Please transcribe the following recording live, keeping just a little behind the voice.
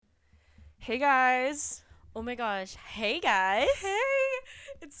Hey guys. Oh my gosh. Hey guys. Hey.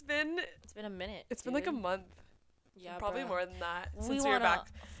 It's been It's been a minute. it's been like a dude. month. Yeah, Probably bruh. more than that We since we were wanna back.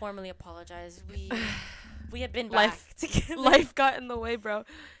 formally apologize. We had been Life- back together. Life got in the way, bro.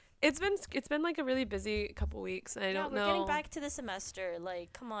 It's been like a really busy couple weeks and I Yeah, don't we're know. getting back to the semester.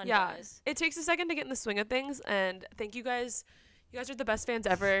 Like, come on, Yeah. guys. It takes a second to get in the swing of things and thank you guys. You guys are the best fans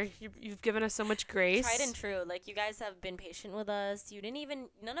ever. You've given us so much grace. Tried and true. Like, you guys have been patient with us.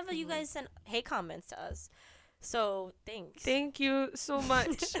 None of you Mhm. guys sent hate comments to us. So, thanks. Thank you so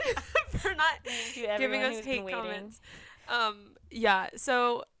much for not Thank you, giving everyone us who's been hate waiting. comments. Yeah,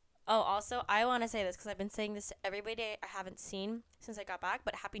 so Oh, also, I want to say this because I've been saying this to everybody I haven't seen since I got back,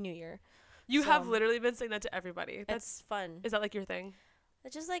 but Happy New Year. you So, have literally been saying that to everybody. It's fun. Is that like your thing?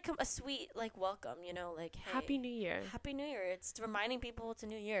 It's just like a sweet, like, welcome, like, hey. Happy New Year. Happy New Year. It's reminding people it's a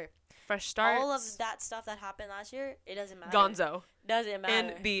new year. Fresh starts. All of that stuff that happened last year, it doesn't matter. Gonzo Doesn't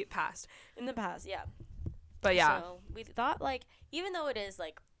matter. in the past. In the past, yeah. But yeah, So we thought, like, even though it is,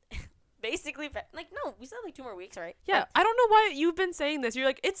 like, basically, no, we still have, like, 2 more weeks, right? yeah. I don't know why you've been saying this. You're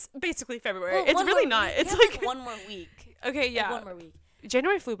like, it's basically February. Well, it's one really more not. week. It's We have, like one more week. okay, Like, yeah. one more week.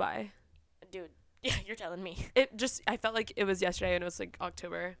 January flew by. Dude, yeah, you're telling me. I felt like it was yesterday and it was like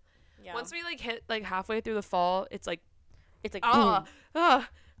October. Yeah. Once we like hit like halfway through the fall, it's like it's like, ah ah.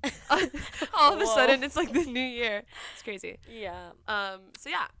 All of a Whoa. sudden it's like the new year. It's crazy. yeah. So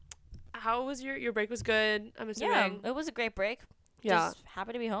yeah. How was your break? Was good, I'm Yeah, assuming. it was a great break. Yeah. Just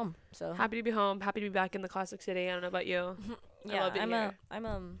happy to be home. So Happy to be home. Happy to be back in the classic city. I don't know about you. yeah, love it here. I'm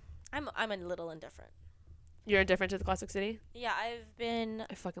a little indifferent. You're indifferent to the classic city? Yeah, I've been.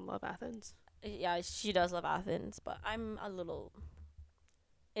 I fucking love Athens. Yeah, she does love Athens, but I'm a little.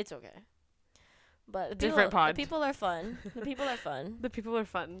 It's okay. But the Different people, pod. The people are fun. The people are fun. The people are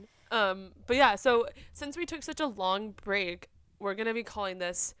fun. But yeah, so since we took such a long break, we're gonna be calling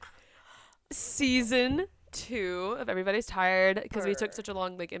this season 2 of Everybody's Tired because we took Brr. such a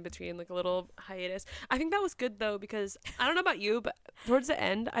long like in between like a little hiatus. I think that was good though because I don't know about you, but towards the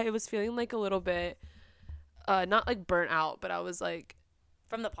end I was feeling like a little bit not like burnt out, but I was like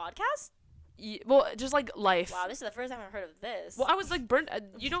From the podcast? well, just like life. Wow, this is the first time I've heard of this. Well, I was like burnt.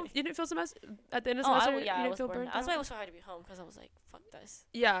 You didn't feel semester at the end of semester. You I didn't was feel bored. burnt That's why out? it was so hard to be home because I was like, fuck this.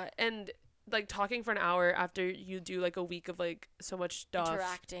 Yeah, and like talking for an hour after you do like a week of like so much stuff.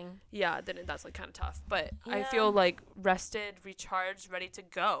 Interacting. Yeah, then that's like kind of tough. But I Yeah. feel like rested, recharged, ready to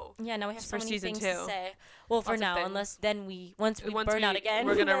go. Yeah, now we have It's so for many season things 2. to say. Well, for Lots of now, things. unless then once we burn out again.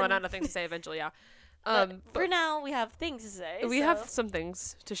 we're gonna then- run out of things to say eventually. Yeah. But for but now, we have things to say. we so- have some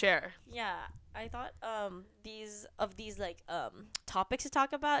things to share. Yeah, I thought these like topics to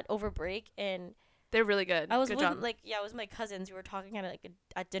talk about over break, and They're really good. I was good with job. it was my cousins. We were talking at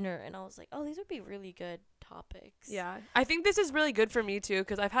at dinner, and I was like, oh, these would be really good topics. Yeah, I think this is really good for me too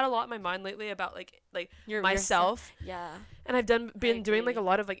because I've had a lot in my mind lately about like Your myself. Yeah. And I've been doing like a agree.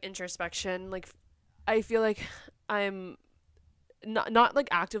 lot of like introspection. Like I feel like I'm not like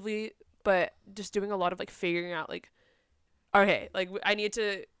actively, but just doing a lot of like figuring out like okay, like I need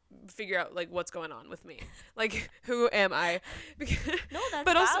to figure out like what's going on with me. Like who am I? No, that's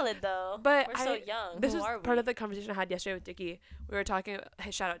But also- valid though. but we're so young. this Who was are part we? of the conversation I had yesterday with Dickie. We were talking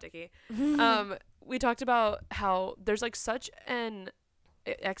hey, shout out Dickie. Mm-hmm. We talked about how there's like such an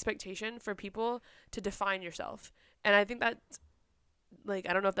expectation for people to define yourself. And I think that's like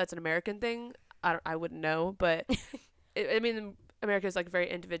I don't know if that's an American thing. I wouldn't know, but I mean America is like a very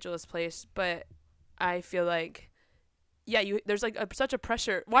individualist place, but I feel like yeah, there's like such a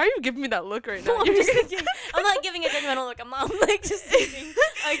pressure. Why are you giving me that look right now? I'm, You're just gonna- thinking, I'm not giving a judgmental look. I'm like just thinking.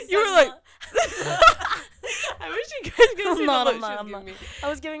 You were like I wish you guys could I'm see not, the I'm look not, she was I'm giving not. me. I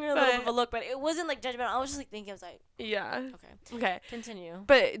was giving her a little bit of a But- look, but it wasn't like judgmental. I was just like thinking. I was like, Yeah. okay, Okay. continue.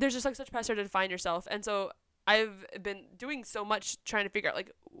 But there's just like such pressure to define yourself, and so I've been doing so much trying to figure out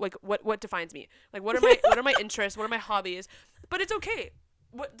like what defines me. Like what are my interests? What are my hobbies? But it's okay.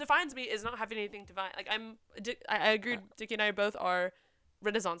 What defines me is not having anything divine. Like I agree. Dickie and I both are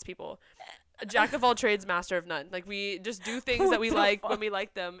Renaissance people. A jack of all trades, master of none. Like we just do things that What we the like fuck? when we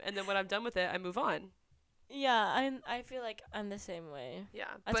like them, and then when I'm done with it, I move on. Yeah, I feel like I'm the same way. Yeah.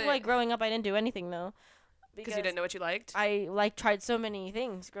 That's but why growing up I didn't do anything though. because you didn't know what you liked. I tried so many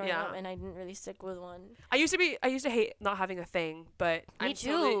things growing Yeah. up and I didn't really stick with one. I used to hate not having a thing, but Me I'm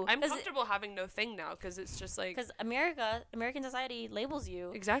too, 'cause comfortable having no thing now because it's just like Because American society labels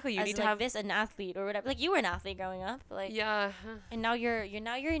you exactly you as need to like have this an athlete or whatever. Like you were an athlete growing up, like yeah and now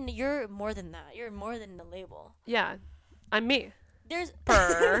you're more than that. You're more than the label. yeah I'm me. there's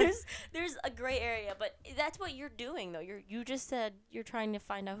Per. there's a gray area, but that's what you're doing though. You just said you're trying to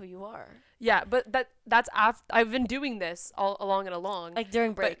find out who you are. Yeah, but that's I've been doing this all along and along. Like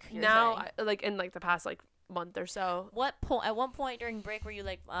during break. But now, like in like the past like month or so. At what point during break were you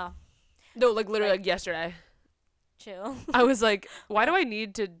like, wow, No, like literally like yesterday. chill? I was like, why do I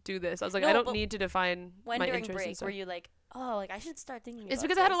need to do this? I was like, No, I don't but need to define When my during interests and break stuff. were you like, oh, like I should start thinking It's about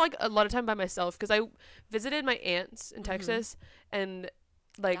because I had this? like a lot of time by myself because I visited my aunts in Mhm. Texas, and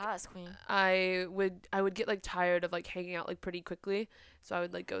like Yes, queen. I would get like tired of like hanging out like pretty quickly, so I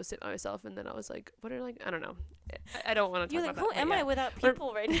would like go sit by myself, and then I was like, what are like I don't know, I don't want to You're talk like, about who that. am but I yeah. without Or-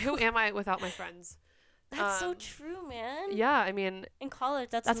 people right now? Who am I without my friends? That's so um, true, man. Yeah, I mean In college,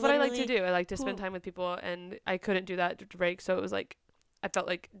 that's that's what I like to literally- do. I like to spend who- time with people, and I couldn't do that to break, so it was like I felt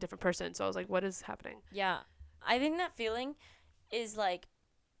like a different person. So I was like, what is happening? Yeah, I think that feeling is like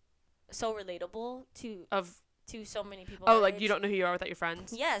so relatable to Of so many people. oh, our like you age. don't know who you are without your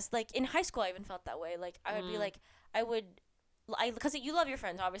friends. Yes, like in high school, I even felt that way. Like I would be Mm. like, because you love your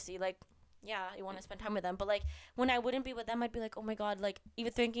friends, obviously. Like, yeah, you want to spend time with them. But like when I wouldn't be with them, I'd be like, oh my god, like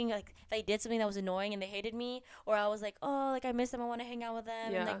even thinking like if I did something that was annoying and they hated me, or I was like, oh, like I miss them, I want to hang out with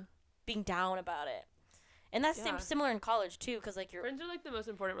them, and like being down about it. And that's Yeah. similar in college too, because like you're Friends are like the most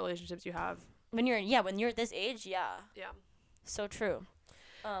important relationships you have. when you're at this age, yeah, Yeah. so true.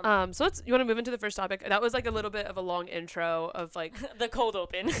 So you want to move into the first topic? That was like a little bit of a long intro of like the cold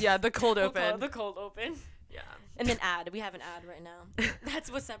open. yeah, the cold We'll call it open. the cold open. Yeah. And then ad. We have an ad right now. That's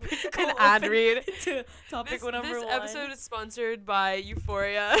what separates the An cold ad open read. to topic number This one. episode is sponsored by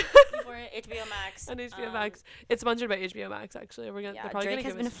Euphoria For HBO Max. on HBO Max. It's sponsored by HBO Max actually. We're gonna Yeah, they're probably Drake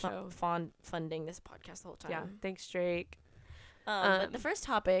gonna has give been us a show. funding this podcast the whole time. Yeah, thanks Drake. But the first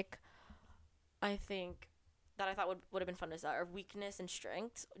topic, I think, that I thought would have been fun is our weakness and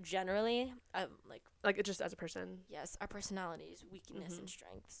strengths. Generally, Like it just as a person. yes, our personalities, weakness Mhm. and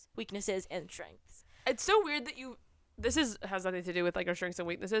strengths, weaknesses and strengths. It's so weird that this has nothing to do with like our strengths and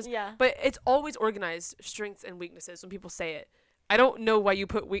weaknesses, Yeah. but it's always organized strengths and weaknesses when people say it. I don't know why you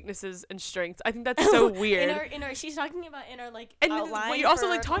put weaknesses and strengths. I think that's so weird. In our, she's talking about in our like And outline. well, you're also for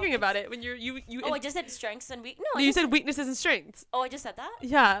like our talking topics. about it when you Oh, I just said strengths and weak. No, I you just said weaknesses and strengths. Oh, I just said that.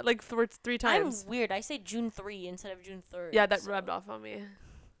 Yeah, like three times. I'm weird. I say June 3 instead of June 3rd. Yeah, that so- rubbed off on me.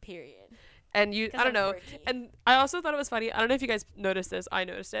 Period. And you, 'Cause I don't I'm know. quirky. And I also thought it was funny. I don't know if you guys noticed this. I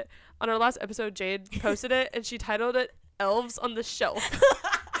noticed it. On our last episode, Jade posted it, and she titled it "Elves on the Shelf."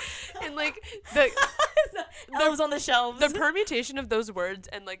 And like the Elves on the shelves. the permutation of those words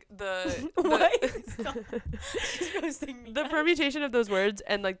and like the What? Stop. She's roasting me. the permutation of those words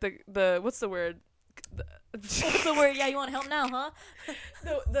and like the what's the word? What's the word? Yeah, you want help now, huh?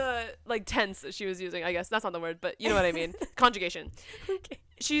 the like tense that she was using. I guess that's not the word, but you know what I mean. Conjugation. Okay.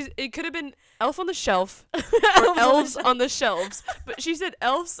 It could have been elf on the shelf or elves on the shelves, but she said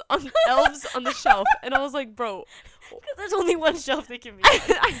elves on the shelf, and I was like, bro, Because there's only one shelf they can be.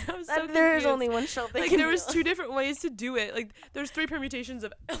 I was so There is confused. only one shelf they Like can there be was on. two different ways to do it. Like there's 3 permutations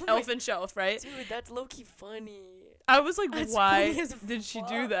of Oh elf my- and shelf, right? Dude, that's low key funny. I was like, That's why funny as did she fuck.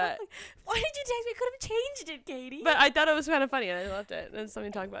 do that? Why did you text me? Could have changed it, Katie. But I thought it was kind of funny, and I loved it. That's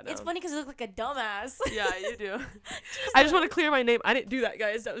something to talk about now. it's funny because you look like a dumbass. Yeah, you do. I just want to clear my name. I didn't do that,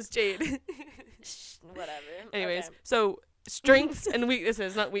 guys. That was Jade. Whatever. Anyways, Okay. so strengths and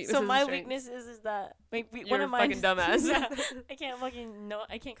weaknesses, not weaknesses. So my and strengths. weakness is that like You're one a of mine. fucking dumbass. Yeah, I can't fucking no.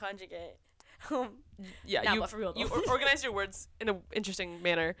 I can't conjugate. Yeah, Nah, you but for real, you though. organize your words in an interesting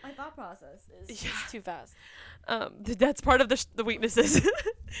manner. My thought process is Yeah. just too fast. That's part of the weaknesses.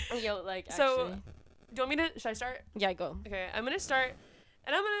 Yo, like So- actually. Do you want me to? Should I start? Yeah, go. Okay, I'm gonna start,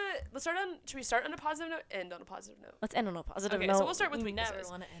 and let's start on. Should we start on a positive note? End on a positive note. Let's end on a positive Okay, note. so we'll start with We never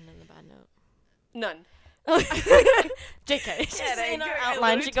weaknesses. want to end on a bad note. None. JK. She's Yeah, in our I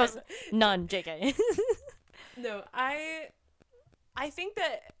outline. She literally goes, none. JK. No, I think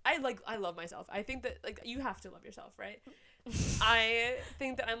that I love myself. I think that like you have to love yourself, right? I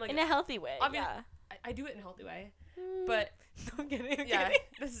think that I'm like in a healthy way. I mean, yeah. I do it in a healthy way, but I'm kidding. I'm yeah, kidding.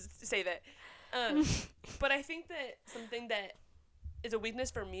 this is save it. But I think that something that is a weakness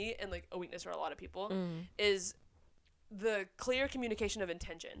for me and like a weakness for a lot of people Mm. is the clear communication of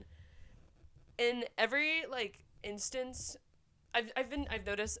intention. In every like instance, I've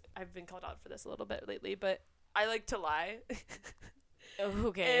noticed I've been called out for this a little bit lately, but I like to lie.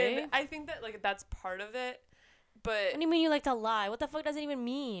 Okay. And I think that like that's part of it, but What do you mean you like to lie? What the fuck does it even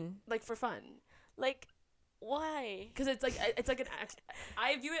mean? like for fun. Like, why? Because it's like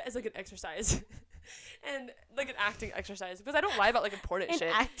I view it as like an exercise, and like an acting exercise. Because I don't lie about like important An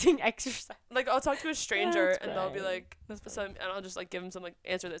shit. acting exercise. Like I'll talk to a stranger that's and they'll be fine. like, That's fine. some, and I'll just like give them some like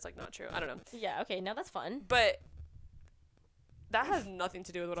answer that's like not true. I don't know. Yeah, okay, now that's fun. But that has nothing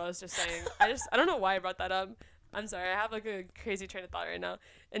to do with what I was just saying. I don't know why I brought that up. I'm sorry. I have like a crazy train of thought right now.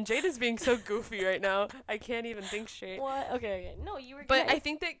 And Jade is being so goofy right now. I can't even think straight. What? Okay. No, you were. But I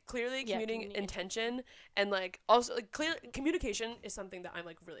think that clearly Yeah, communicating intention and like also like clear communication is something that I'm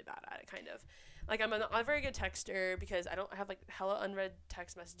like really bad at, kind of. Like I'm not a very good texter because I don't have like hella unread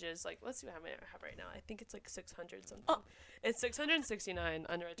text messages. Like let's see how many I have right now. I think it's like 600 something. Oh. It's 669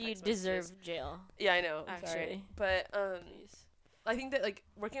 unread text You messages. deserve jail. Yeah, I know. I'm Actually. sorry. But Please. I think that like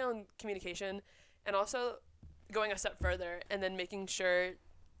working on communication and also going a step further and then making sure,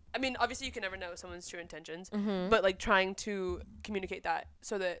 I mean, obviously you can never know someone's true intentions, Mm-hmm. but like trying to communicate that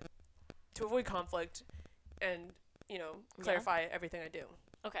so that to avoid conflict and, you know, clarify everything I do.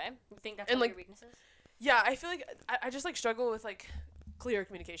 Okay. You think that's And, one like, of your weaknesses? Yeah, I feel like I just like struggle with like clear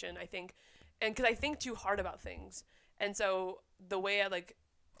communication, I think. And because I think too hard about things. And so the way I like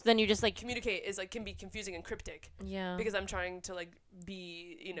So then you just like communicate is like can be confusing and cryptic yeah. because I'm trying to like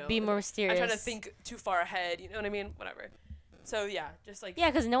be, you know, Be more mysterious. I'm trying to think too far ahead, you know what I mean? Whatever. So yeah, just like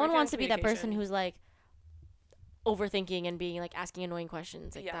Yeah, because no one working on wants to be that person communication. who's like overthinking and being like asking annoying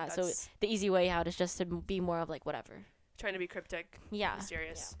questions like Yeah, that. So that's the easy way out is just to be more of like whatever. trying to be cryptic, Yeah.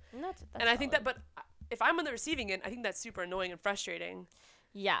 mysterious. Yeah. And that's And I think that, but if I'm on the receiving end, I think that's super annoying and frustrating.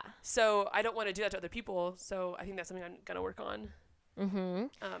 yeah. So I don't want to do that to other people. So I think that's something I'm gonna work on. Mm-hmm.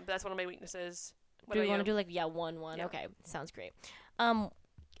 But that's one of my weaknesses. What Do we about want to you? do like one? Yeah. Okay, sounds great.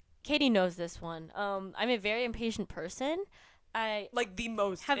 Katie knows this one. I'm a very impatient person. I Like the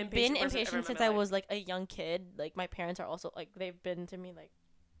most have impatient been person I've ever impatient met since in my I life. was like a young kid. Like my parents are also like they've been to me like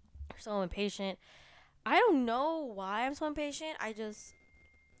so impatient. I don't know why I'm so impatient.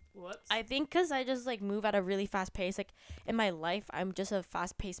 Whoops. I think because I just like move at a really fast pace. Like in my life, I'm just a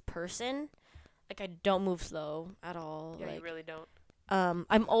fast paced person. Like I don't move slow at all. yeah, like, you really don't.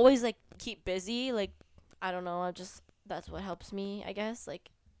 I'm always like keep busy. Like I don't know. That's what helps me. I guess like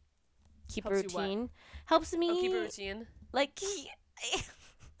keep Helps a you what? routine. Helps me. Oh, keep a routine. Like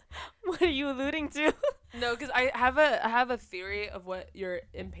what are you alluding to? No, because I have a theory of what your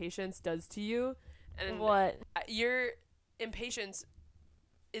impatience does to you, and What? your impatience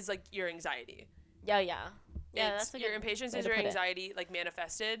is like your anxiety. Yeah. Yeah. That's a your good impatience way is to your put it. anxiety like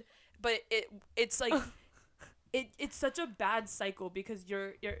manifested, but it's like it's such a bad cycle because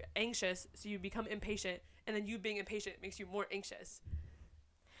you're anxious, so you become impatient, and then you being impatient makes you more anxious.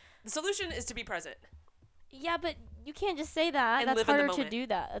 The solution is to be present. Yeah, but you can't just say that. And That's live in the harder to moment. do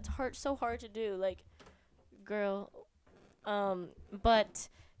that. That's so hard to do. Like, girl. But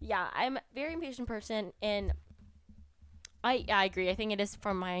yeah, I'm a very impatient person, and I agree. I think it is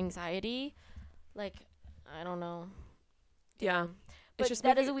from my anxiety. Like, I don't know. Yeah. But just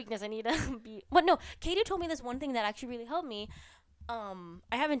that is making- a weakness. I need to be. But no, Katie told me this one thing that actually really helped me.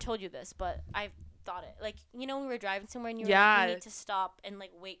 I haven't told you this, but I've thought it. Like, you know, when we were driving somewhere and you were like, Yeah. you need to stop and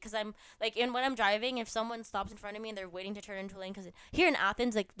like wait, because I'm like, and when I'm driving, if someone stops in front of me and they're waiting to turn into a lane, because here in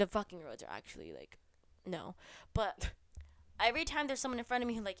Athens, like the fucking roads are actually like, no, but every time there's someone in front of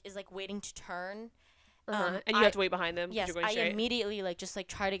me who like is like waiting to turn, and you have to wait behind them. 'cause yes, you're going I straight. immediately like just like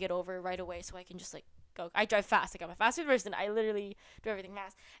try to get over right away so I can just like go. I drive fast. Like I'm a fast food person. I literally do everything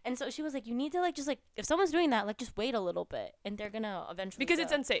fast. And so she was like, you need to like just like if someone's doing that, like just wait a little bit, and they're gonna eventually because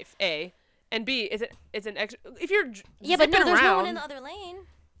it's go. unsafe. A, and B, it's an extra. If you're Yeah, but no, zipping there's no one around- in the other lane.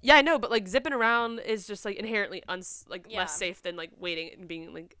 Yeah, I know, but like zipping around is just like inherently Yeah. less safe than like waiting and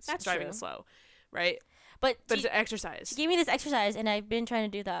being like That's driving true. slow, right? But But she it's an exercise. gave me this exercise, and I've been trying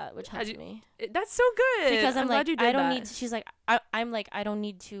to do that, which How'd helps you- me That's so good. because I'm glad like you did I don't that. need. She's like I'm like I don't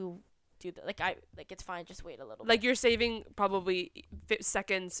need to do that. Like it's fine. Just wait a little. Like you're saving probably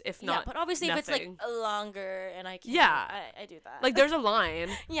seconds, if yeah, not. but obviously if it's nothing. like longer and I can't. Yeah. I do that. Like there's a line,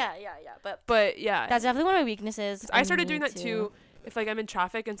 yeah. But but yeah. that's definitely one of my weaknesses. I started doing need that too. If like I'm in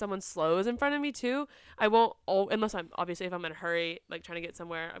traffic and someone slows in front of me too, I won't. Unless I'm obviously if I'm in a hurry, like trying to get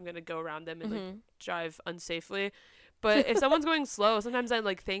somewhere, I'm gonna go around them and like Mhm. drive unsafely. But if someone's going slow, sometimes I'm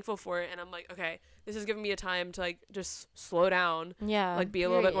like thankful for it, and I'm like, okay, this is giving me a time to like just slow down, Yeah. like be a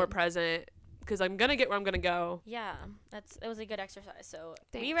little bit more period. present, because I'm gonna get where I'm gonna go. Yeah, it was a good exercise. So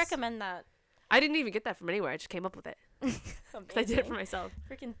we Thanks. recommend that. I didn't even get that from anywhere. I just came up with it. 'Cause I did it for Amazing. myself.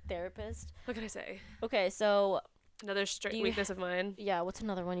 Freaking therapist. What can I say? Okay, so Another Do you- weakness of mine. yeah, what's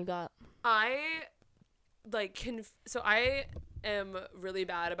another one you got? I like so I am really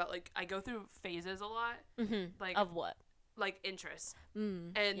bad about like I go through phases a lot, Mm-hmm. like Of what? like interests,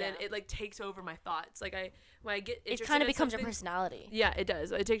 Mm. and then yeah. it like takes over my thoughts. Like when I get It interested kind of in becomes your something- personality. Yeah, it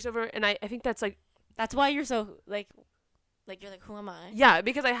does. It takes over, and I think that's like That's why you're so like you're like, who am I? yeah,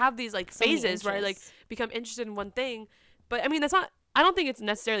 because I have these like So many phases where I like interests. become interested in one thing, but I mean that's not I don't think it's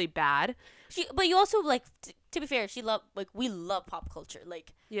necessarily bad. But you also like to be fair, we love pop culture,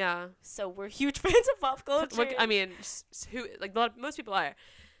 like, Yeah. so we're huge fans of pop culture. Look, I mean, who like most people are,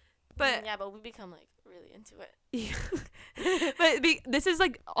 but yeah, but we become like really into it. yeah. But this is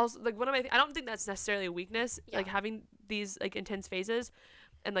like also like one of my. I don't think that's necessarily a weakness. Yeah. Like having these like intense phases,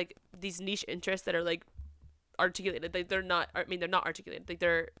 and like these niche interests that are like articulated. Like they're not. I mean, they're not articulated. Like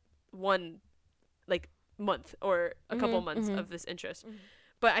they're one like month or a couple months of this interest.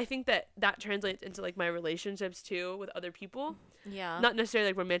 But I think that translates into like my relationships too with other people. Yeah. Not necessarily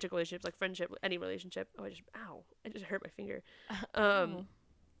like romantic relationships, like friendship, any relationship. Oh, I just hurt my finger.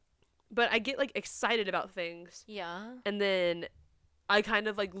 But I get like excited about things. Yeah. And then I kind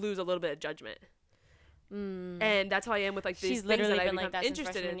of like lose a little bit of judgment. And that's how I am with like these She's things literally that I been become like that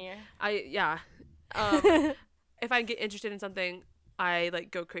interested since in. freshman year. Yeah. If I get interested in something, I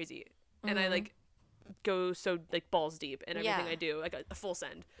like go crazy. And I like go so like balls deep in everything I do, like a full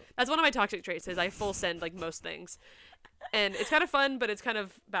send. That's one of my toxic traits, is I full send like most things. And it's kind of fun, but it's kind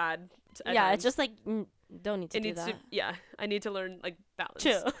of bad. At Yeah, times. it's just like don't need to It do needs that. to, yeah, I need to learn like balance.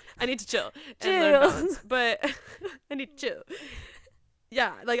 Chill. I need to chill and learn balance, but I need to chill.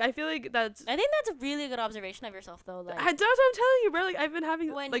 Yeah, like I feel like that's. I think that's a really good observation of yourself, though. Like, That's what I'm telling you, bro. Like I've been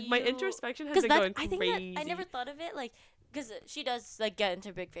having When like my you- introspection has because been going I crazy. think that I never thought of it like because she does like get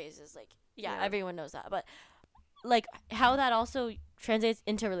into big phases. Like, yeah, Yeah. everyone knows that, but like how that also translates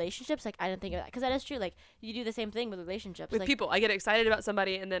into relationships. Like, I didn't think of that because that is true. Like, you do the same thing with relationships. With like, people, I get excited about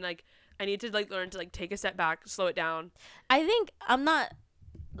somebody, and then like I need to like learn to like take a step back, slow it down, I think I'm not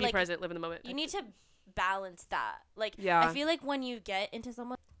be like present, live in the moment. you need to balance that. Like, Yeah. I feel like when you get into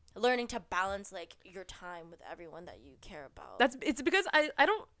someone, learning to balance like your time with everyone that you care about. It's because I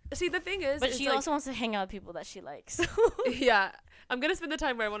don't see the thing is. But it's she like, also wants to hang out with people that she likes. yeah, I'm gonna spend the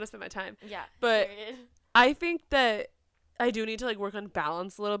time where I want to spend my time. Yeah. But period. I think that I do need to like work on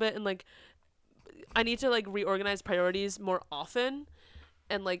balance a little bit, and like I need to like reorganize priorities more often,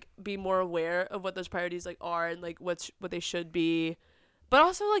 and like be more aware of what those priorities like are, and like what they should be. But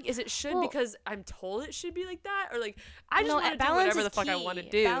also like, is it should Well- because I'm told it should be like that, or like I just No, want to do balance whatever is the fuck I key. want to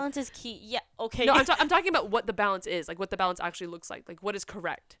do. Balance is key. Yeah. Okay. No, I'm talking about what the balance is, like what the balance actually looks like what is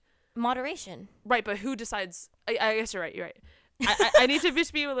correct. Moderation. Right, but who decides? I guess you're right. You're right. I need to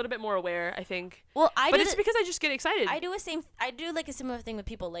just be a little bit more aware, I think. Well, But it's because I just get excited. I do like a similar thing with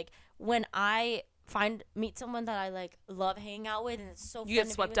people. Like when I meet someone that I like love hanging out with, and it's so You fun get to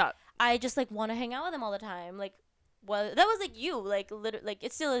be swept with, up. I just like want to hang out with them all the time. Like, well, that was like you, like literally, like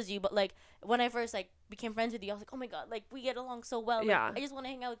it still is you. But like when I first like became friends with you, I was like, oh my god, like we get along so well. Like, Yeah. I just want to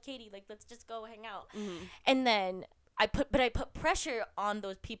hang out with Katie. Like, let's just go hang out. Mhm. And then I put pressure on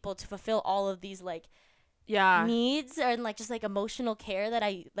those people to fulfill all of these like Yeah. needs and like just like emotional care that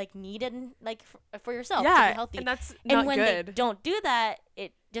I like needed like for yourself to Yeah, be healthy. and that's And not when good. they don't do that,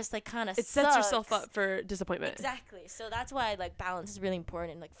 it just like kind of It sets yourself up for disappointment. Exactly. So that's why like balance is really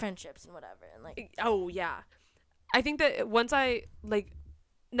important in like friendships and whatever. And like Oh yeah, I think that once I like,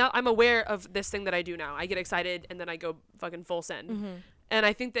 now I'm aware of this thing that I do now. I get excited and then I go fucking full send. And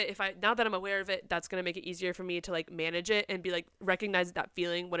I think that now that I'm aware of it, that's gonna make it easier for me to like manage it and be like recognize that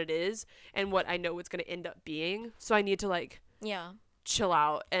feeling, what it is, and what I know it's gonna end up being. So I need to like yeah. chill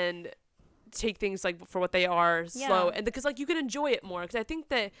out and take things like for what they are, slow, Yeah. and because like you can enjoy it more. Because I think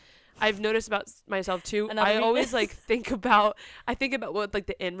that I've noticed about myself too. Another I always weakness. like think about what like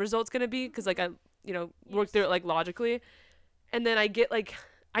the end result's gonna be, because like I work through it like logically, and then I get like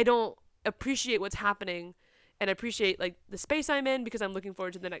I don't appreciate what's happening, and appreciate like the space I'm in, because I'm looking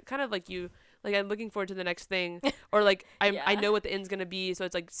forward to the next, kind of like you, like I'm looking forward to the next thing, or like I Yeah. know what the end's gonna be, so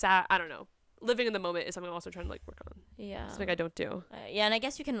it's like sad. I don't know. Living in the moment is something I'm also trying to like work on. Yeah. Something I don't do. Yeah, and I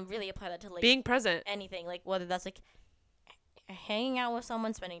guess you can really apply that to like Being present. anything, like whether that's like hanging out with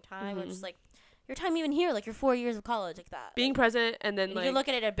someone, spending time, or Mhm. just like your time even here, like your 4 years of college, like that. Being like, present, and then and like you look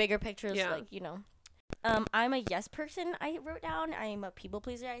at it at bigger pictures, Yeah. like I'm a yes person. I wrote down. I'm a people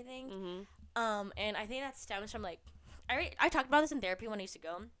pleaser. I think. Mhm. And I think that stems from like, I talked about this in therapy when I used to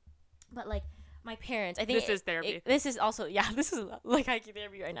go, but like my parents. I think This is therapy. this is also this is like high key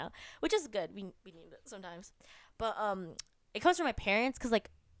therapy right now, which is good. We need it sometimes, but it comes from my parents, because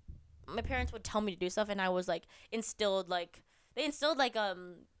like my parents would tell me to do stuff, and I was like they instilled like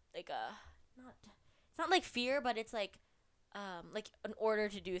not, it's not like fear, but it's like an order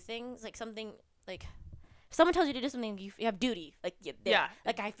to do things, like something like. If someone tells you to do something, you have duty. Like Yeah.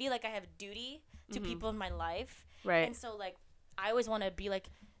 like I feel like I have duty to Mhm. people in my life, Right. and so like I always want to be like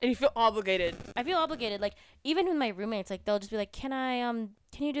And you feel obligated. I feel obligated. Like, even with my roommates, like, they'll just be like, can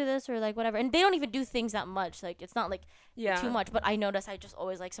you do this, or like whatever, and they don't even do things that much. Like, it's not like too much, but I notice I just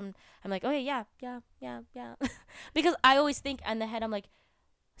always like I'm like, okay, yeah, because I always think in the head, I'm like,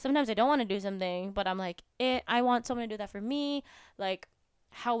 sometimes I don't want to do something, but I'm like, I want someone to do that for me. Like,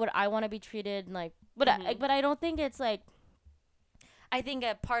 how would I want to be treated? And like, but I don't think it's like, I think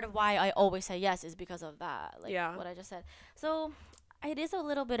a part of why I always say yes is because of that, like what I just said. So it is a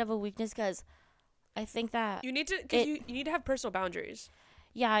little bit of a weakness, because I think that you need to, because you need to have personal boundaries.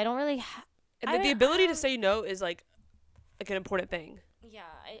 Yeah, I don't really. And the ability to say no is like an important thing. Yeah,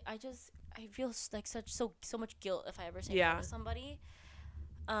 I feel like so much guilt if I ever say no to somebody.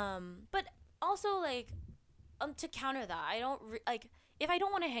 But also, like, to counter that, I don't like, if I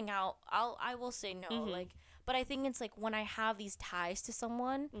don't want to hang out, I will say no. Like, but I think it's like when I have these ties to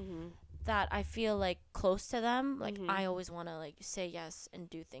someone that I feel like close to them, like I always want to like say yes and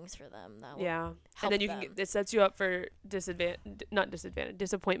do things for them. That will help and then them. It sets you up for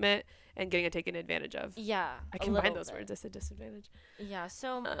disappointment and getting taken advantage of. Yeah, I combine those words. I said disadvantage. Yeah,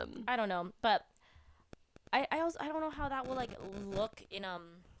 so I don't know, but I also, I don't know how that will like look in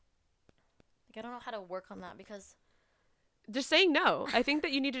like, I don't know how to work on that, because just saying no. I think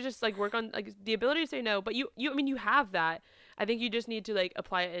that you need to just like work on like the ability to say no, but you I mean, you have that. I think you just need to like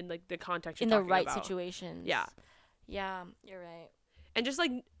apply it in like the context you're in talking the right about. situations. Yeah, you're right. And just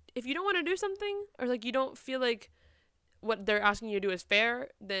like, if you don't want to do something, or like you don't feel like what they're asking you to do is fair,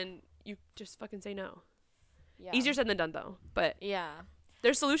 then you just fucking say no. Yeah. Easier said than done though, but yeah,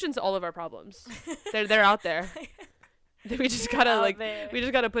 there's solutions to all of our problems. they're out there. We just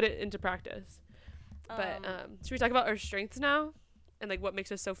gotta put it into practice. But should we talk about our strengths now, and like what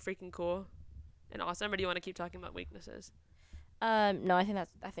makes us so freaking cool and awesome, or do you want to keep talking about weaknesses? No, I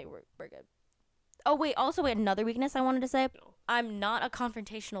think we're good. Oh wait, also another weakness I wanted to say. No. I'm not a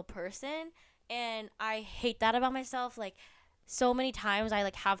confrontational person, and I hate that about myself. Like, so many times I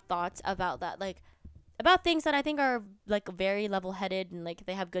like have thoughts about that, like about things that I think are like very level-headed and like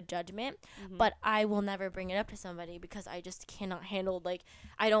they have good judgment, but I will never bring it up to somebody because I just cannot handle, like,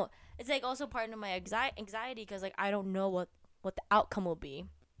 I don't, it's like also part of my anxiety, because like I don't know what the outcome will be.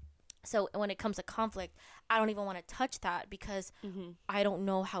 So when it comes to conflict, I don't even want to touch that, because I don't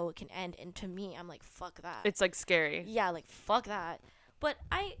know how it can end, and to me, I'm like, fuck that. It's like scary. Yeah, like fuck that. But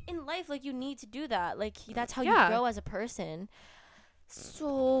in life, like, you need to do that. Like, that's how you grow as a person.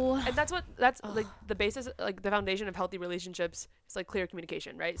 So, and that's like the basis, like the foundation of healthy relationships is like clear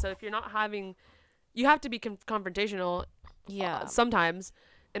communication, right? So if you're not having, you have to be confrontational sometimes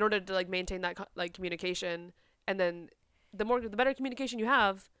in order to like maintain that like communication, and then the better communication you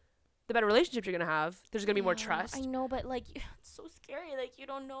have, the better relationships you're gonna have. There's gonna be more trust. I know, but like, it's so scary. Like, you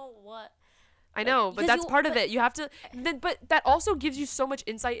don't know what. I know, but that's part of it. You have to, but that also gives you so much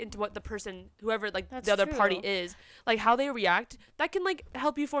insight into what the person, whoever like the other party is, like how they react. That can like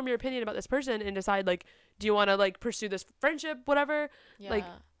help you form your opinion about this person and decide, like, do you want to like pursue this friendship, whatever. Like,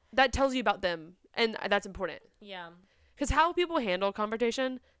 that tells you about them, and that's important. Yeah. Because how people handle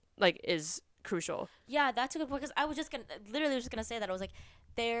confrontation, like, is crucial. Yeah, that's a good point. Because I was just gonna say that. I was like,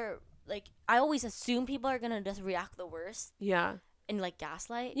 I always assume people are gonna just react the worst. Yeah. And like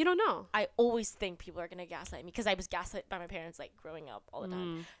gaslight. You don't know. I always think people are gonna gaslight me, because I was gaslit by my parents like growing up all the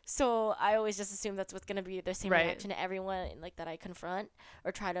time. So I always just assume that's what's gonna be the same reaction to everyone like that I confront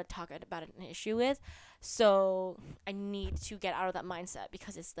or try to talk about an issue with. So I need to get out of that mindset,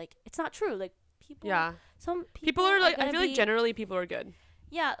 because it's like, it's not true. Like, people. Yeah. Some people are like, I feel like generally people are good.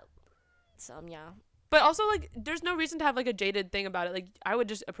 Yeah. Some, yeah. But also, like, there's no reason to have like a jaded thing about it. Like, I would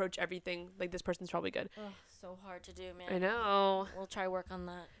just approach everything like, this person's probably good. Ugh, so hard to do, man. I know. We'll try work on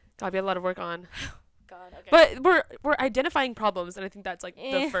that. Gotta be a lot of work on. God, okay. But we're identifying problems, and I think that's like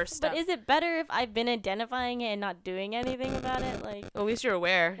the first step. But is it better if I've been identifying it and not doing anything about it? Like, at least you're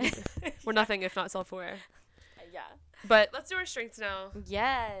aware. We're nothing if not self-aware. Yeah. But let's do our strengths now.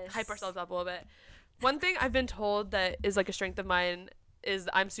 Yes. Hype ourselves up a little bit. One thing I've been told that is like a strength of mine is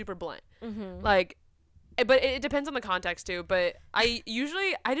I'm super blunt. Like, but it depends on the context too. But I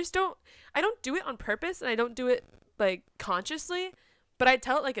don't do it on purpose, and I don't do it like consciously, but I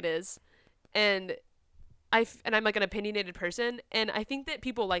tell it like it is, and I'm like an opinionated person, and I think that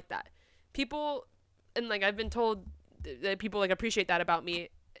people like that. People, and like I've been told that people like appreciate that about me,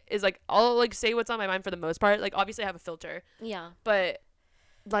 is like I'll like say what's on my mind for the most part. Like, obviously I have a filter. Yeah. But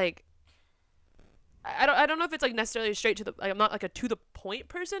like I don't know if it's like necessarily straight to the, like, I'm not like a to the point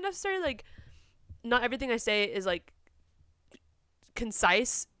person necessarily. Like, not everything I say is like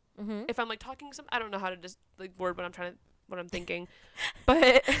concise. If I'm like talking I don't know how to just like word what I'm trying to what I'm thinking.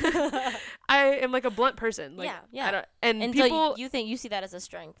 But I am like a blunt person. Like, yeah. I don't, and And people, so you think you see that as a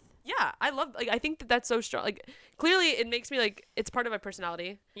strength. yeah, I love, like, I think that that's so strong. Like, clearly it makes me, like, it's part of my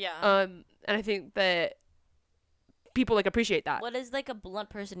personality. Yeah. And I think that people, like, appreciate that. What is like a blunt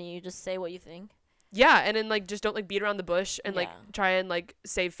person? You just say what you think. Yeah, and then, like, just don't, like, beat around the bush and, like, Yeah. try and, like,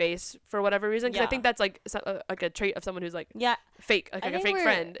 save face for whatever reason. Because I Yeah. think that's, like, like a trait of someone who's, like, Yeah. fake. Like, I a think fake we're-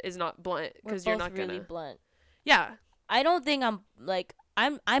 friend is not blunt We're because you're both not really gonna. blunt. Yeah. I don't think I'm like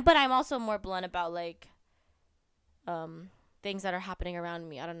but I'm also more blunt about like things that are happening around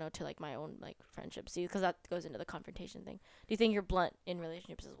me. I don't know, to like my own like friendships. See, because that goes into the confrontation thing. Do you think you're blunt in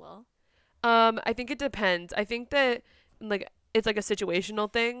relationships as well? I think it depends. I think that, like, it's like a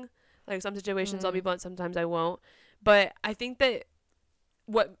situational thing. Like, some situations I'll be Mm. blunt, sometimes I won't. But I think that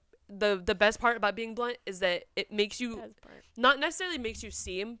what the best part about being blunt is that it makes you, not necessarily makes you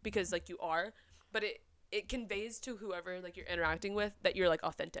seem, because, like, you are, but it conveys to whoever, like, you're interacting with that you're, like,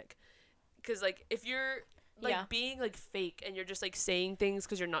 authentic. Because, like, if you're, like, Yeah. being, like, fake and you're just, like, saying things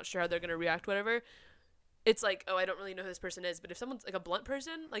because you're not sure how they're gonna react, whatever, it's like, oh, I don't really know who this person is. But if someone's, like, a blunt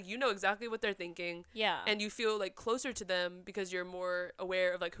person, like, you know exactly what they're thinking. Yeah. And you feel, like, closer to them because you're more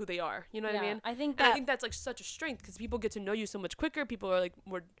aware of, like, who they are. You know what I mean? I think And I that think that's, like, such a strength because people get to know you so much quicker. People are, like,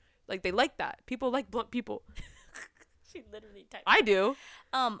 more, like, they like that. People like blunt people. she literally typed. I do.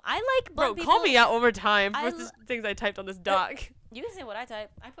 I like Bro, blunt people. call me out one more time I for the things I typed on this doc. You can say what I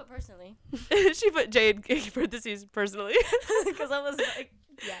type. I put personally. She put Jade in parentheses personally. Because I was like,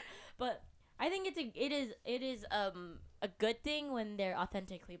 yeah. But I think it is a good thing when they're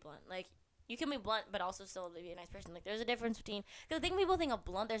authentically blunt. Like, you can be blunt but also still be a nice person. Like, there's a difference between, because I think people think of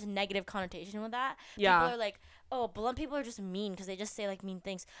blunt, there's a negative connotation with that. Yeah. People are like, oh, blunt people are just mean because they just say like mean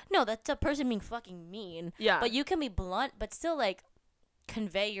things. No, that's a person being fucking mean. Yeah. But you can be blunt but still like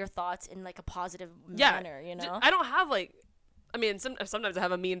convey your thoughts in like a positive Yeah. manner, you know? I don't have, like, I mean, sometimes I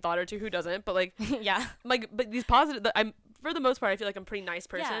have a mean thought or two. Who doesn't? But, like, yeah. but these positive, I'm, for the most part, I feel like I'm a pretty nice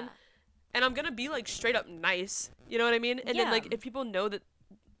person. Yeah. And I'm gonna be, like, straight up nice. You know what I mean? And then, Yeah. like, if people know that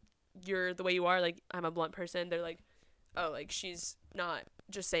you're the way you are, like, I'm a blunt person, they're like, oh, like, she's not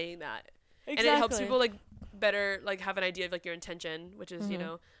just saying that. Exactly. And it helps people, like, better, like, have an idea of, like, your intention, which is, you Mhm.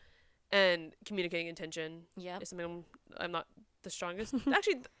 know, and communicating intention Yeah. is something I'm not the strongest.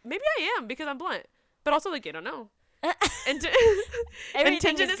 Actually, maybe I am because I'm blunt. But also, like, you don't know. Everything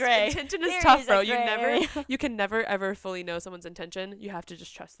Intention is gray. Intention is There tough, is a bro. You gray never, area. you can never ever fully know someone's intention. You have to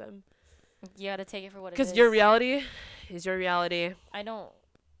just trust them. You gotta take it for what it is. Because your reality is your reality, I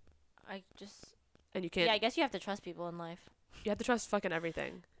just and you can't. I guess you have to trust people in life. You have to trust fucking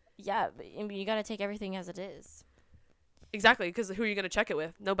everything. Yeah, but I mean, you gotta take everything as it is. Exactly. Because who are you gonna check it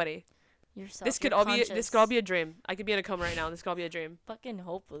with? Nobody. Yourself. This could all be. This could all be a dream. I could be in a coma right now. This could all be a dream. fucking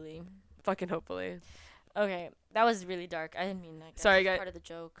hopefully. Fucking hopefully. Okay, that was really dark. I didn't mean that. Guys. Sorry, It's guys. Part of the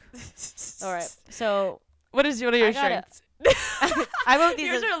joke. All right, so What is one of your I gotta- strengths? I wrote these.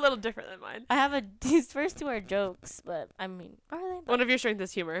 Yours as- are a little different than mine. I have these first two are jokes, but I mean, are they? But One of your strengths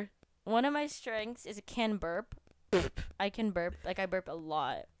is humor. one of my strengths is I can burp. I can burp. Like I burp a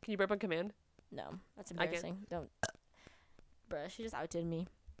lot. Can you burp on command? No, that's I can. embarrassing. Don't. Bruh, she just outdid me.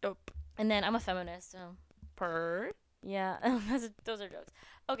 Nope. And then I'm a feminist, so Purr. yeah, those are jokes.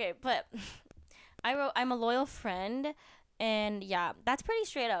 Okay, but I wrote I'm a loyal friend, and yeah, that's pretty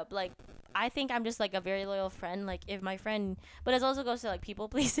straight up. Like, I think I'm just like a very loyal friend. Like, if my friend, but it also goes to like people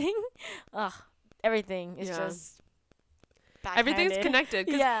pleasing. Ugh, everything is Yeah. just Everything's backhanded. connected.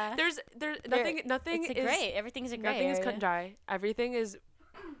 'Cause Yeah, There's nothing it's a is gray. Everything's a gray. nothing is cut area. and dry. Everything is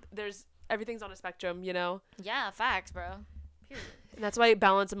everything's on a spectrum, you know. Yeah, facts, bro. Period. And that's why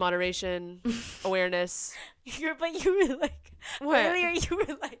balance and moderation, awareness. But you were like What? earlier. You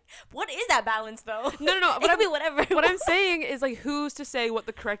were like, what is that balance though? No. It What could I'm, be whatever. what I'm saying is, like, who's to say what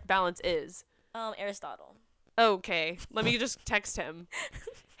the correct balance is? Aristotle. Okay, let me just text him.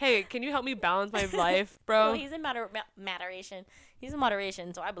 Hey, can you help me balance my life, bro? Well, he's in moderation. He's in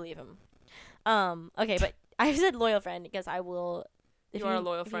moderation, so I believe him. Okay, but I said loyal friend because I will. If You are a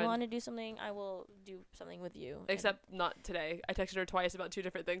loyal if friend. you want to do something, I will do something with you. And Except not today. I texted her twice about 2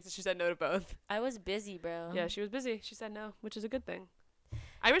 different things, and she said no to both. I was busy, bro. Yeah, she was busy. She said no, which is a good thing.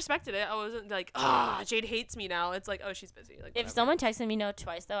 I respected it. I wasn't like, Jade hates me now. It's like, oh, she's busy. Like, If whatever. someone texted me no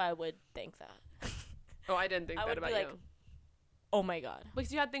twice, though, I would think that. Oh, I didn't think I that would about be like, you. Oh my god.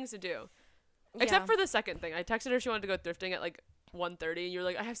 Because you had things to do. Except for the second thing. I texted her she wanted to go thrifting at like 1:30, and you're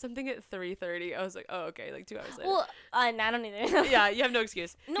like, I have something at 3:30. I was like, oh, okay, like 2 hours later. Well, I don't either. Yeah, you have no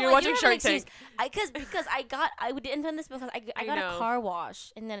excuse. No, You're you watching don't have an Shark excuse. Tank. Because I didn't done this because I I got know. a car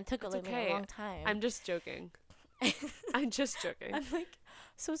wash and then it took It's a okay. long time. I'm just joking. I'm just joking. I'm like,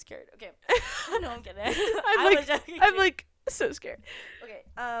 So scared. Okay. No, I'm kidding. I'm was joking. I'm like so scared. Okay.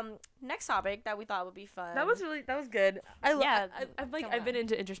 Next topic that we thought would be fun. That was good. Yeah, I've like come I've been on.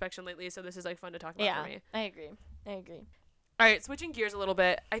 into introspection lately, so this is like fun to talk about Yeah, for me. I agree. All right, switching gears a little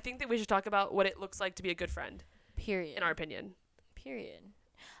bit. I think that we should talk about what it looks like to be a good friend, Period. in our opinion. Period.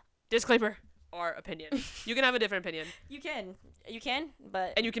 Disclaimer: our opinion. You can have a different opinion. You can,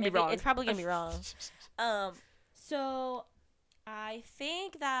 but And you can be wrong. It's probably gonna be wrong. So I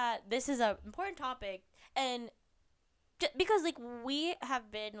think that this is an important topic, and because like we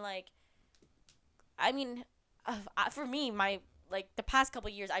have been like, I mean, for me, my like the past couple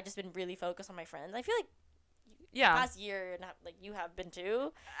years, I've just been really focused on my friends. I feel like Yeah. past year and like you have been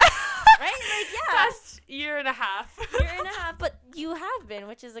too, right? Like yeah, Past year and a half. year and a half, but you have been,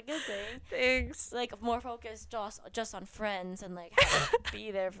 which is a good thing. Thanks. Like more focused just on friends and like how to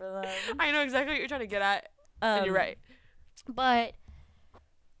be there for them. I know exactly what you're trying to get at, and you're right. But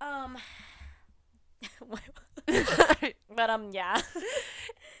yeah.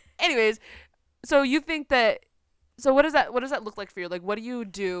 Anyways, so you think that? So what does that look like for you? Like, what do you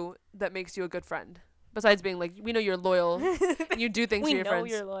do that makes you a good friend? Besides being like, we know you're loyal, and you do things for your friends.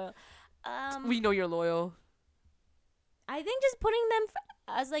 We know you're loyal. We know you're loyal. I think just putting them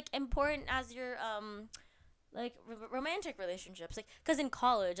as like important as your like romantic relationships, like because in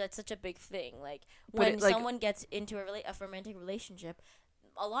college that's such a big thing. Like when someone gets into a romantic relationship,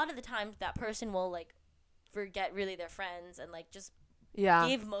 a lot of the times that person will like forget really their friends and like just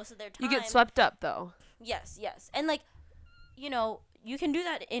give most of their time. You get swept up though. Yes, and like you can do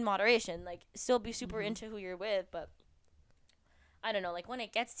that in moderation, like still be super into who you're with, but I don't know, like when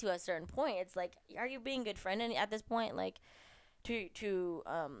it gets to a certain point, it's like, are you being a good friend at this point, like to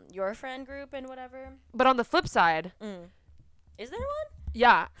your friend group and whatever? But on the flip side, is there one?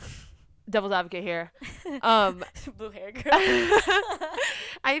 Yeah, devil's advocate here. Blue hair girl.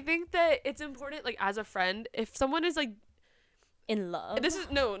 I think that it's important, like as a friend, if someone is like in love. This is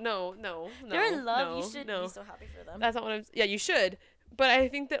no. They're in love. You should be so happy for them. That's not what I'm. Yeah, you should. But I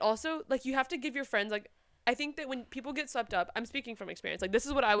think that also, like, you have to give your friends, like, I think that when people get swept up, I'm speaking from experience. Like, this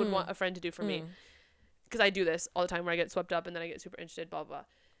is what I would want a friend to do for me, because I do this all the time, where I get swept up and then I get super interested, blah blah,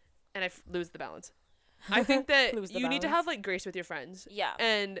 and I lose the balance. I think that you need to have like grace with your friends. Yeah.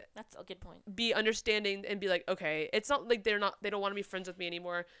 And that's a good point. Be understanding and be like, okay, it's not like they don't want to be friends with me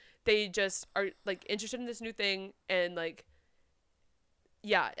anymore. They just are like interested in this new thing, and like,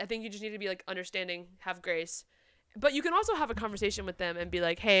 yeah, I think you just need to be like understanding, have grace. But you can also have a conversation with them and be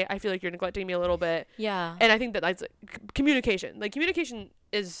like, hey, I feel like you're neglecting me a little bit. Yeah. And I think that that's like, communication. Like, communication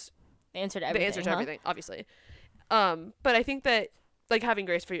is the answer to everything, obviously. But I think that like having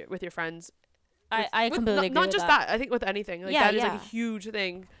grace with your friends. I completely agree not with just that. I think with anything. Like, that is like a huge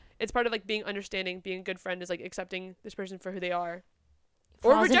thing. It's part of like being understanding, being a good friend is like accepting this person for who they are.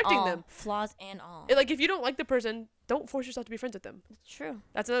 Flaws or rejecting them. Flaws and all. Like, if you don't like the person, don't force yourself to be friends with them. It's true.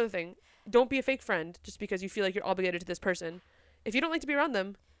 That's another thing. Don't be a fake friend just because you feel like you're obligated to this person. If you don't like to be around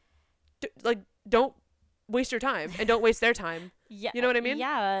them, don't waste your time and don't waste their time. Yeah. You know what I mean?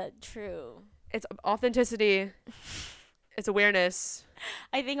 Yeah, true. It's authenticity. It's awareness.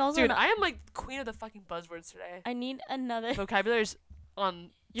 I think also... Dude, I am like queen of the fucking buzzwords today. I need another... Vocabulary's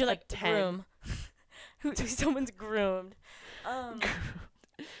on You're like 10. Groom. Someone's groomed.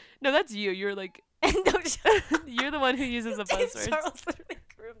 No, that's you. You're like... you're the one who uses the buzzwords. Charles literally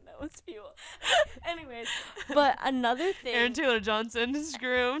groomed those people. Anyways, but another thing... Aaron Taylor Johnson is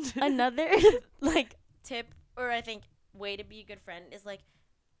groomed. Another, like, tip, or I think way to be a good friend is, like,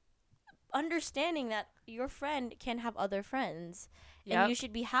 understanding that your friend can have other friends. Yep. And you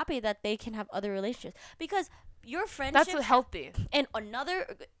should be happy that they can have other relationships. Because your friendship... That's healthy. And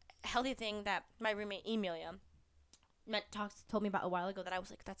another healthy thing that my roommate, Emilia... told me about a while ago that I was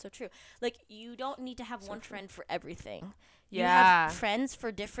like, that's so true. Like, you don't need to have one friend for everything. You have friends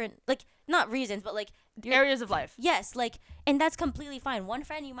for different, like, not reasons, but like areas of life. Yes, like, and that's completely fine. One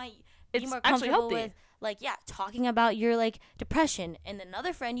friend you might be more comfortable with, like, talking about your like depression, and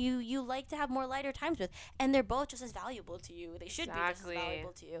another friend you like to have more lighter times with, and they're both just as valuable to you. They should be just as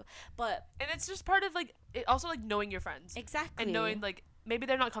valuable to you. And it's just part of like it also like knowing your friends. Exactly. And knowing like maybe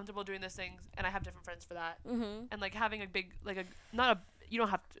they're not comfortable doing this thing, and I have different friends for that. Mm-hmm. And like having a big you don't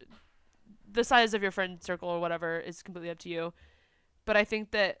have to, the size of your friend circle or whatever is completely up to you. But I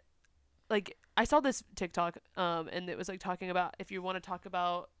think that like I saw this TikTok and it was like talking about if you want to talk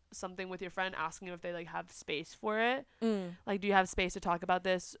about something with your friend, asking them if they like have space for it. Like, do you have space to talk about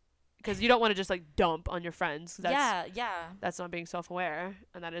this? Because you don't want to just like dump on your friends. That's not being self-aware,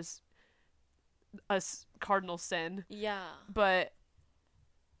 and that is a cardinal sin. Yeah. But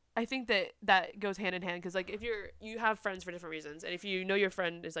I think that goes hand in hand because like if you have friends for different reasons, and if you know your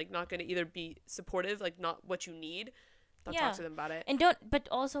friend is like not going to either be supportive, like not what you need, don't talk to them about it. And but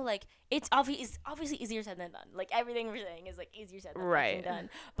also like it's obviously easier said than done. Like everything we're saying is like easier said than Right. done.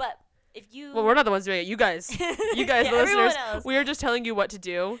 But if you Well, we're not the ones doing it. You guys, the listeners, we are just telling you what to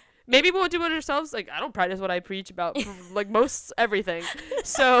do. Maybe we won't do it ourselves. Like I don't practice what I preach about, like most everything.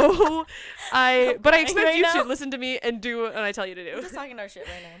 So but I expect right you now. to listen to me and do what I tell you to we're do. just talking our shit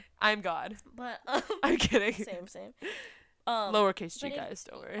right now. I'm God. But I'm kidding. same. Lowercase g, but if- guys.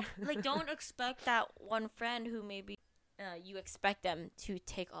 Don't worry. Like don't expect that one friend who maybe you expect them to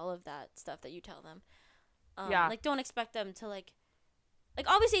take all of that stuff that you tell them. Yeah. Like don't expect them to like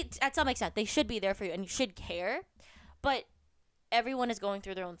obviously at some extent they should be there for you and you should care, but everyone is going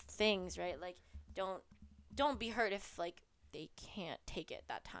through their own things, right? Like don't be hurt if like they can't take it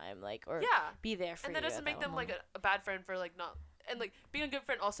that time, like or Yeah. be there for you. And that doesn't make them like a bad friend for like not, and like being a good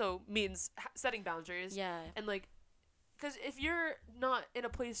friend also means setting boundaries. yeah. And like, because if you're not in a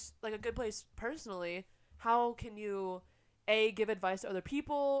place like a good place personally, how can you give advice to other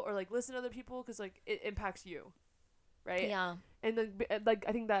people or like listen to other people, because like it impacts you, right? Yeah. And then like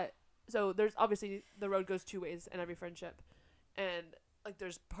I think that, so there's obviously the road goes two ways in every friendship, and like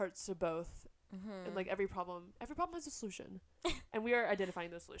there's parts to both. Mm-hmm. And like every problem has a solution, and we are identifying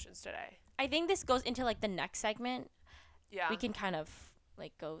those solutions today. I think this goes into like the next segment. Yeah, We can kind of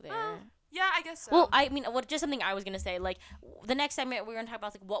like go there. yeah, I guess so. Well, I mean, just something I was gonna say. Like the next segment, we're gonna talk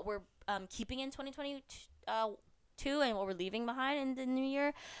about like what we're keeping in 2022 and what we're leaving behind in the new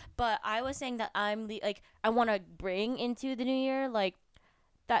year. But I was saying that I want to bring into the new year like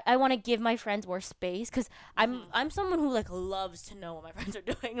that I want to give my friends more space, because I'm someone who like loves to know what my friends are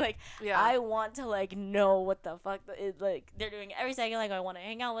doing. Like yeah, I want to like know what the fuck like they're doing every second. Like I want to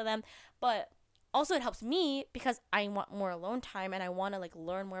hang out with them, but also it helps me because I want more alone time and I want to like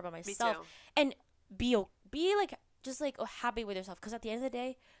learn more about me myself too. and be like just like happy with yourself, because at the end of the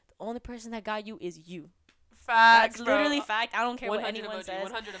day the only person that got you is you. Facts, That's literally fact. I don't care what 100 anyone emoji, says.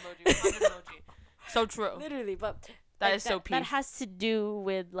 100 emoji, 100 emoji. So true. Literally, but That like, is so peak. that has to do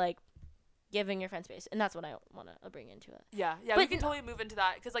with like giving your friend space, and that's what I want to bring into it. Yeah, we But can totally move into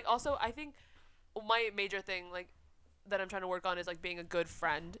that, because like also I think my major thing like that I'm trying to work on is like being a good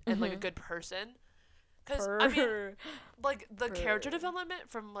friend and like a good person, because I mean like the character development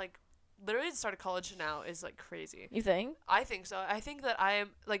from like literally the start of college to now is like crazy. You think? I think so. I think that I am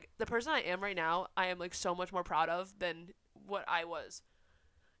like the person I am right now. I am like so much more proud of than what I was,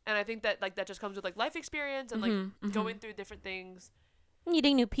 and I think that like that just comes with like life experience and like going through different things.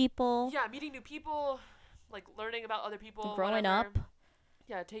 Meeting new people. Yeah, meeting new people, like learning about other people, Growing whatever. up.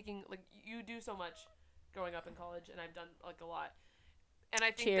 Yeah, taking like you do so much growing up in college, and I've done like a lot. And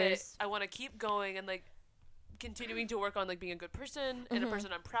I think Cheers. that I want to keep going and like continuing to work on like being a good person and a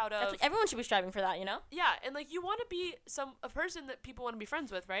person I'm proud of. Everyone should be striving for that, you know? Yeah, and like you want to be a person that people want to be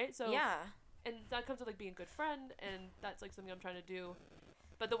friends with, right? So Yeah. and that comes with like being a good friend, and that's like something I'm trying to do.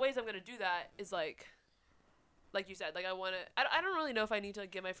 But the ways I'm gonna do that is like you said, like I want to. I don't really know if I need to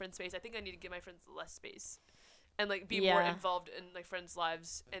like, give my friends space. I think I need to give my friends less space, and like be more involved in like friends'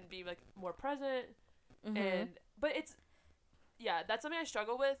 lives and be like more present. And but it's that's something I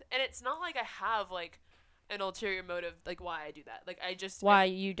struggle with, and it's not like I have like an ulterior motive like why I do that. Like I just Why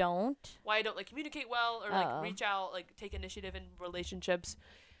you don't? why I don't like communicate well or like reach out, like take initiative in relationships,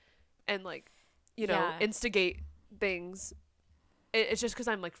 and like you know instigate things. It's just because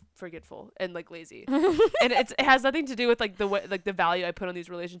I'm like forgetful and like lazy, and it has nothing to do with like the way, like the value I put on these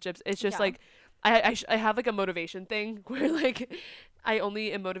relationships. It's just like I have like a motivation thing where like I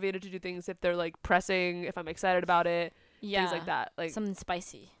only am motivated to do things if they're like pressing, if I'm excited about it, things like that, like something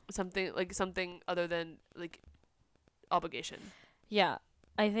spicy. something other than like obligation. Yeah,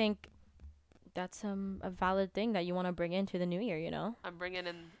 I think that's a valid thing that you want to bring into the new year. You know, I'm bringing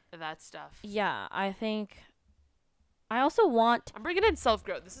in that stuff. Yeah, I think. I also want. I'm bringing in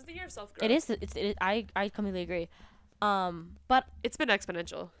self-growth. This is the year of self-growth. It is. I completely agree. But it's been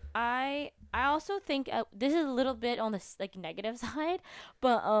exponential. I also think this is a little bit on the like negative side,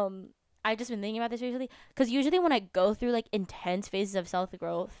 but I just been thinking about this recently, because usually when I go through like intense phases of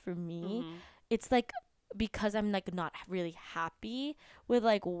self-growth for me, it's like because I'm like not really happy with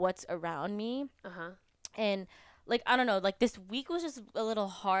like what's around me. And like I don't know, like this week was just a little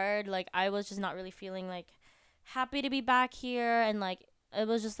hard. Like I was just not really feeling like happy to be back here, and like it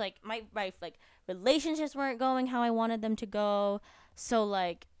was just like my like relationships weren't going how I wanted them to go, so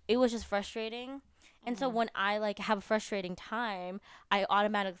like it was just frustrating. And so when I like have a frustrating time, I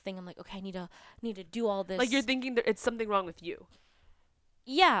automatically think I'm like, okay, I need to do all this. Like you're thinking that it's something wrong with you.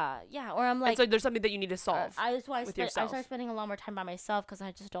 yeah. Or I'm like, It's like there's something that you need to solve. that's why with I yourself. start spending a lot more time by myself because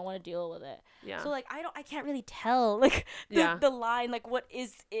I just don't want to deal with it. Yeah. So like I can't really tell like Yeah. the line, like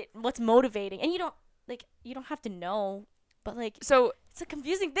what's motivating, and you don't have to know, but like So it's a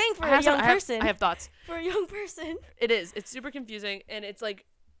confusing thing for I a have young some- I have- person. I have thoughts. For a young person. It is. It's super confusing, and it's like,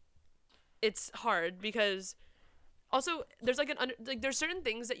 it's hard because also there's like there's certain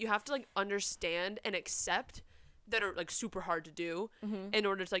things that you have to like understand and accept that are like super hard to do in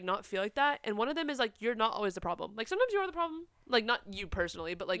order to like not feel like that. And one of them is like you're not always the problem. Like sometimes you are the problem. Like not you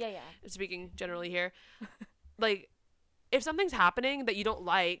personally, but like Yeah. speaking generally here, like if something's happening that you don't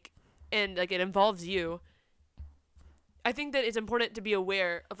like and like it involves you, I think that it's important to be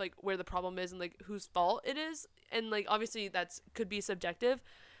aware of like where the problem is and like whose fault it is. And like obviously that's could be subjective,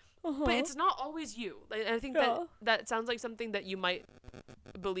 but it's not always you. Like I think that sounds like something that you might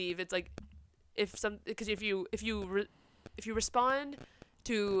believe. It's like because if you respond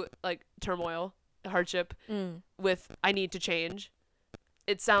to like turmoil, hardship with I need to change,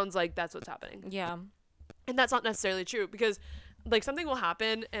 it sounds like that's what's happening. Yeah. And that's not necessarily true because like something will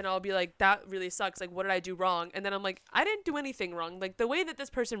happen and I'll be like, that really sucks. Like, what did I do wrong? And then I'm like, I didn't do anything wrong. Like the way that this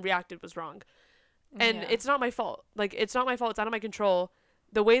person reacted was wrong. And it's not my fault. Like, it's not my fault. It's out of my control.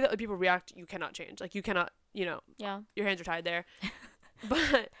 The way that other people react, you cannot change. Like, you cannot, your hands are tied there.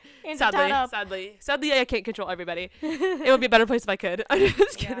 But sadly, I can't control everybody. It would be a better place if I could. I'm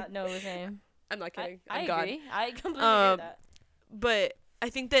just kidding. Yeah, no, same. I'm not kidding. I God. agree. I completely agree with that. But I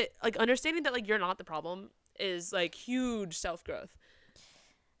think that like understanding that like you're not the problem is like huge self-growth.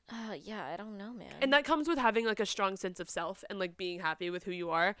 Yeah, I don't know, man. And that comes with having like a strong sense of self and like being happy with who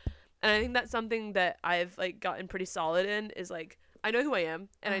you are. And I think that's something that I've like gotten pretty solid in is like I know who I am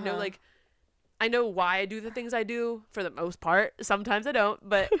and I know why I do the things I do for the most part. Sometimes I don't,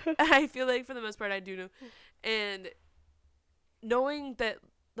 but I feel like for the most part I do know. And knowing that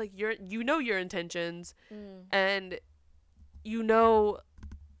like your intentions and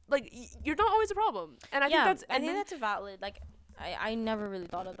like you're not always a problem. And I think that's a valid, like I never really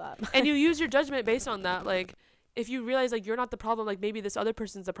thought of that. And you use your judgment based on that. Like if you realize like you're not the problem, like maybe this other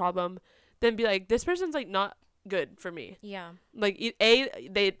person's the problem, then be like, this person's like not good for me. Yeah. Like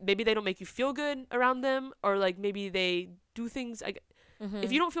maybe they don't make you feel good around them, or like maybe they do things like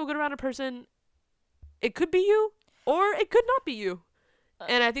if you don't feel good around a person, it could be you or it could not be you.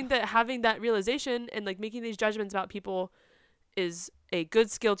 And I think that having that realization and like making these judgments about people is a good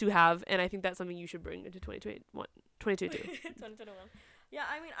skill to have, and I think that's something you should bring into 2022. 2021. Yeah,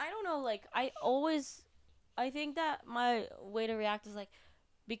 I mean, I don't know, like I think that my way to react is like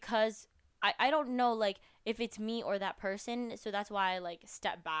because I don't know like if it's me or that person, so that's why I like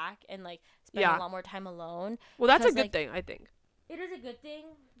step back and like spend a lot more time alone. Well, that's a Because, good like, thing, I think. It is a good thing.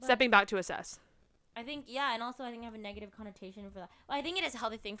 But Stepping back to assess. I think, yeah, and also I think I have a negative connotation for that. Well, I think it is a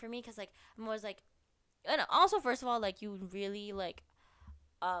healthy thing for me because like I'm always like, and also first of all, like you really like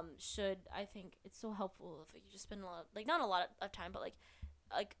should, I think it's so helpful if you just spend a lot, like not a lot of time, but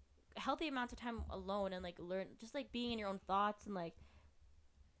like healthy amounts of time alone and like learn, just like being in your own thoughts and like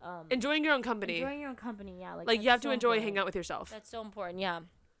enjoying your own company. Yeah, like you have to enjoy hanging out with yourself. That's so important, yeah.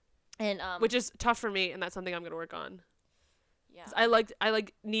 And which is tough for me, and that's something I'm gonna work on. Yeah. I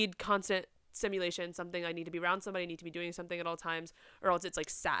need constant stimulation, something I need to be around somebody, I need to be doing something at all times, or else it's like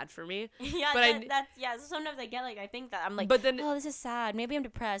sad for me. Yeah, but so sometimes I get like I think that I'm like, but then oh, this is sad, maybe I'm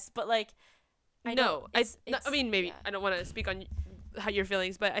depressed, but like I mean maybe yeah. I don't want to speak on how your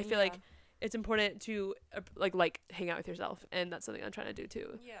feelings, but I feel like it's important to like hang out with yourself, and that's something I'm trying to do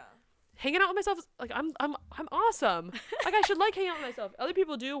too. Yeah. Hanging out with myself, like I'm awesome. Like I should like hanging out with myself. Other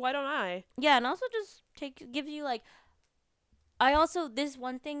people do. Why don't I? Yeah, and also just gives you like. I also this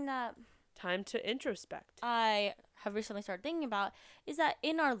one thing that. Time to introspect. I have recently started thinking about is that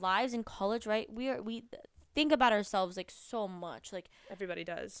in our lives in college, right? We think about ourselves like so much, like everybody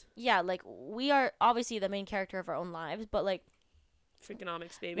does. Yeah, like we are obviously the main character of our own lives, but like.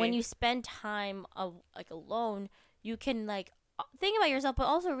 Freakonomics, baby. When you spend time like alone, you can like think about yourself, but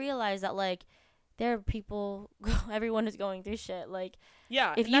also realize that like there are people. Everyone is going through shit. Like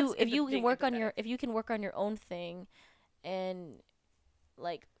if you can work on your own thing, and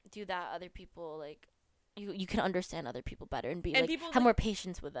like do that, other people like you can understand other people better and be and like have more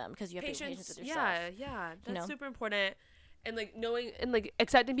patience with them because you have patience with yourself. Yeah, that's super important. And like knowing and like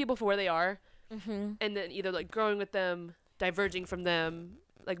accepting people for where they are, and then either like growing with them, diverging from them,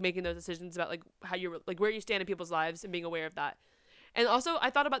 like making those decisions about like how you're like where you stand in people's lives and being aware of that. And also I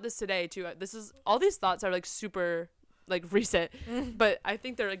thought about this today too. This is all these thoughts are like super like recent, but I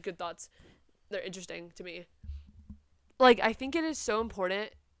think they're like good thoughts. They're interesting to me. Like I think it is so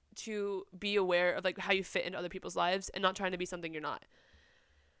important to be aware of like how you fit into other people's lives and not trying to be something you're not.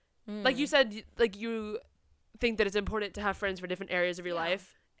 like you said, like you think that it's important to have friends for different areas of your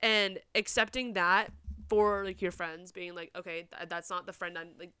life, and accepting that for like your friends, being like, okay, that's not the friend I'm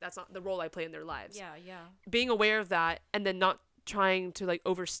like, that's not the role I play in their lives. Yeah, yeah. Being aware of that and then not trying to like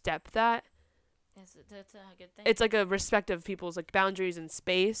overstep that. That's a good thing. It's like a respect of people's like boundaries and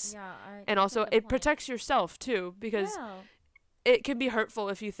space. Yeah, and also it protects yourself too, because it can be hurtful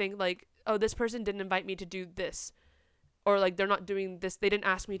if you think like, oh, this person didn't invite me to do this, or like they're not doing this, they didn't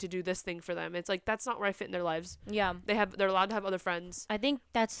ask me to do this thing for them. It's like, that's not where I fit in their lives. Yeah, they're allowed to have other friends. I think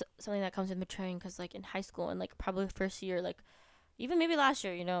that's something that comes with maturing, because like in high school and like probably first year, like even maybe last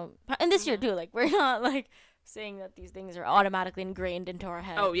year, you know, and this year too, like we're not like saying that these things are automatically ingrained into our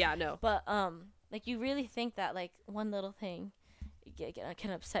head. Oh yeah, no. But like you really think that like one little thing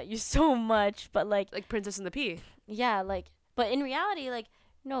can upset you so much, but like Princess and the Pea. Yeah, like, but in reality, like,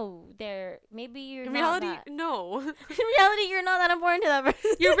 no, maybe you're in not reality that. No. In reality, you're not that important to that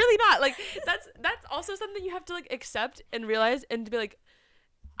person. You're really not. Like, that's also something you have to like accept and realize, and to be like,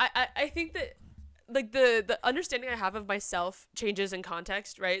 I think that like the understanding I have of myself changes in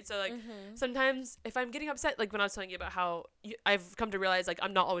context, right? So like sometimes if I'm getting upset, like when I was telling you about how I've come to realize like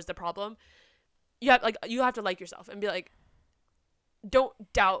I'm not always the problem, you have to like yourself and be like, don't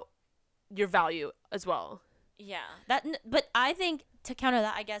doubt your value as well. Yeah, but I think to counter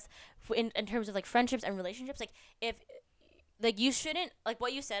that, I guess in terms of like friendships and relationships, like if like you shouldn't, like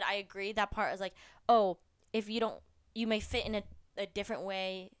what you said, I agree, that part is like, oh, if you don't, you may fit in a different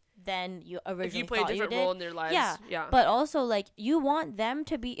way than you originally if you play a different role in their lives. Yeah. But also like you want them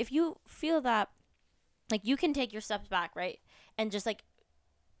to be, if you feel that like you can take your steps back, right, and just like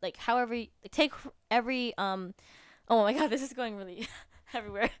however take every oh my god, this is going really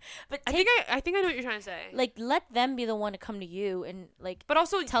everywhere. But I think I know what you're trying to say. Like, let them be the one to come to you and like, but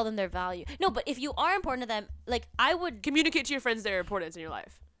also tell them their value. No, but if you are important to them, like I would communicate to your friends their importance in your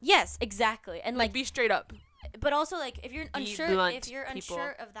life. Yes, exactly, and like be straight up. But also like if you're unsure, people.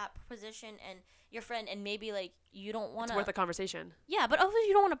 of that position and your friend, and maybe like you don't want to. It's worth a conversation. Yeah, but also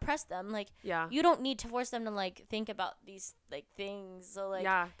you don't want to press them. Like, yeah, you don't need to force them to like think about these like things. So like,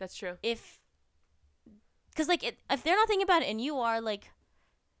 yeah, that's true. Because like if they're not thinking about it and you are, like,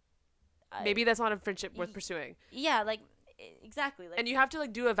 maybe that's not a friendship worth pursuing. Yeah, like exactly. Like, and you have to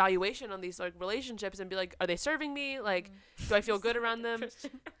like do evaluation on these like relationships and be like, are they serving me? Like, do I feel good around them?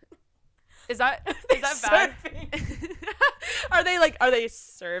 Is that bad? Are they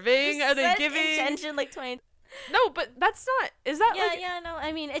serving? Are they giving intention like 20? No, but that's not. Is that no.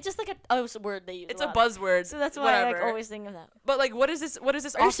 I mean, it's just like a word they use. It's a buzzword. So that's why I like always think of that. But like, what is this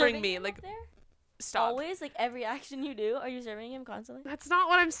offering me? Like, stop. Always, like every action you do, are you serving him constantly? That's not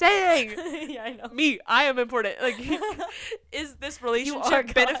what I'm saying. Yeah, I know. I am important. Like, is this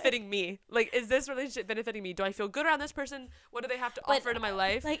relationship benefiting me? Like, is this relationship benefiting me? Do I feel good around this person? What do they have to offer to my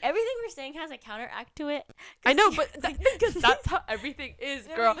life? Like, everything we're saying has a counteract to it. I know, but because that's how everything is,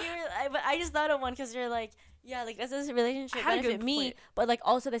 girl. But I just thought of one because you're like, yeah, like, does this relationship benefit me? But like,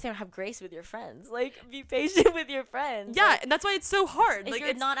 also, they say have grace with your friends. Like, be patient with your friends. Yeah, like, and that's why it's so hard. If like,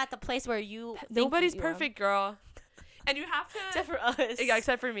 you're not at the place where you nobody's perfect, girl. And you have to, except for us. Yeah,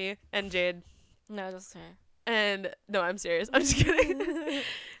 except for me and Jade. No, just her. And no, I'm serious. I'm just kidding.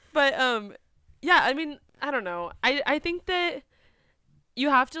 But yeah, I mean, I don't know. I think that you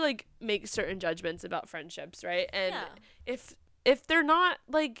have to like make certain judgments about friendships, right? And if they're not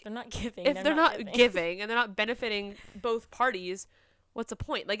like giving, if they're not giving and they're not benefiting both parties, what's the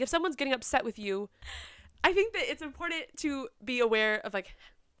point? Like, if someone's getting upset with you, I think that it's important to be aware of like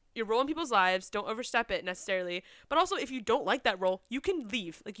your role in people's lives. Don't overstep it necessarily, but also if you don't like that role, you can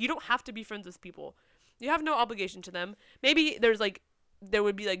leave. Like, you don't have to be friends with people. You have no obligation to them. Maybe there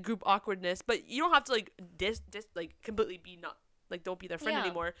would be like group awkwardness, but you don't have to like like completely be not. Like, don't be their friend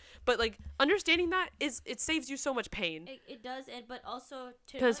anymore. But like, understanding that it saves you so much pain. It does, but also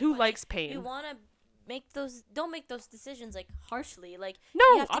because who likes pain? You want to don't make those decisions like harshly. Like, no,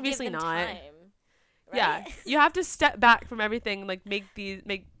 you have to obviously give them not. Time, right? Yeah, you have to step back from everything. Like,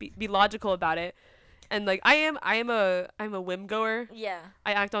 be logical about it. And like, I'm a whim goer. Yeah,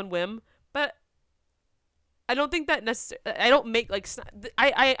 I act on whim, but I don't think that necessarily. I don't make like.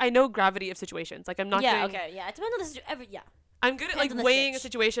 I know gravity of situations. Like, I'm not. Yeah. Okay. Yeah. It depends on the situation. Yeah. I'm good at like weighing a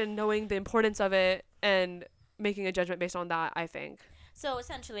situation, knowing the importance of it, and making a judgment based on that, I think. So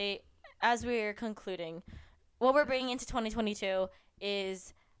essentially, as we're concluding, what we're bringing into 2022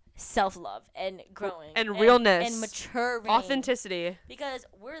 is self-love and growing and realness and maturing, authenticity. Because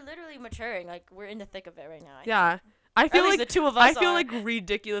we're literally maturing. Like, we're in the thick of it right now. I feel like the two of us. I feel like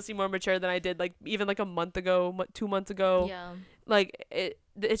ridiculously more mature than I did like even like a month ago, 2 months ago. Yeah. Like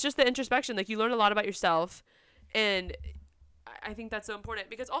it's just the introspection. Like, you learn a lot about yourself, and I think that's so important,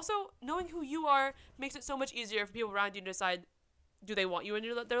 because also knowing who you are makes it so much easier for people around you to decide, do they want you in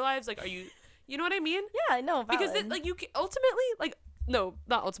their lives? Like, are you, you know what I mean? Yeah, I know. Because like you ultimately, like, no,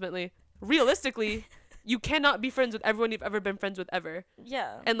 not ultimately, realistically, you cannot be friends with everyone you've ever been friends with ever.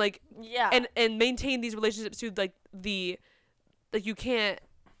 Yeah. And like, Yeah. and maintain these relationships to like you can't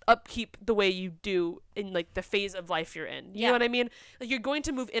upkeep the way you do in like the phase of life you're in. You know what I mean? Like, you're going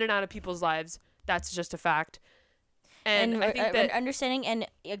to move in and out of people's lives. That's just a fact. And I think that understanding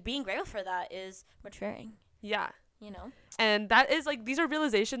and being grateful for that is maturing. Yeah. You know? And that is like, these are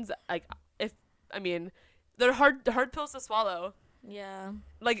realizations that, like, they're hard pills to swallow. Yeah.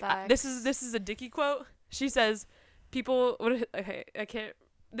 Like, this is a Dickie quote. She says, people, I can't,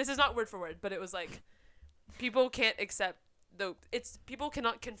 this is not word for word, but it was like, people can't accept people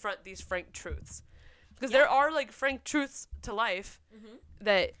cannot confront these frank truths, because there are like frank truths to life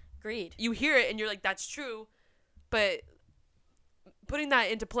that agreed, you hear it and you're like, that's true, but putting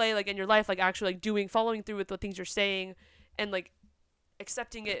that into play, like, in your life, like, actually like following through with the things you're saying and like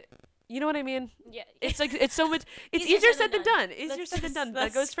accepting it, you know what I mean? Yeah. It's like, it's so much, it's easier said than done. Easier said than done.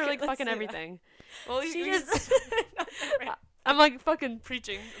 That goes for like fucking everything. Well, she just I'm like fucking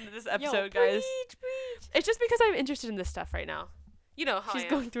preaching in this episode, guys. Preach. It's just because I'm interested in this stuff right now. You know how she's I am.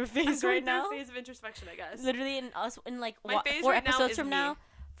 going through a phase right now. A phase of introspection, I guess. Literally, in like phase 4 right now episodes is from me. now.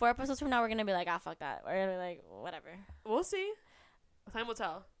 4 episodes from now, we're gonna be like, fuck that. We're gonna be like, whatever. We'll see. Time will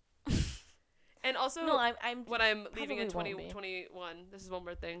tell. And also, no, I'm when I'm leaving in probably 2021, this is one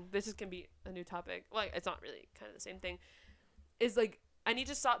more thing. This can be a new topic. Well, it's not really kind of the same thing. Is like, I need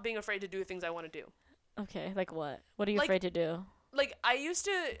to stop being afraid to do the things I want to do. Okay, like what? What are you Like, afraid to do? Like, I used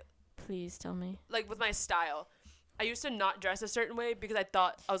to, Please tell me. like, with my style, I used to not dress a certain way because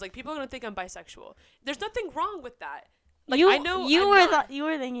I was like, people are gonna think I'm bisexual. There's nothing wrong with that. Like, I know you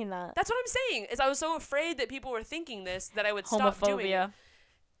were thinking that. That's what I'm saying. Is I was so afraid that people were thinking this that I would stop doing it. Homophobia.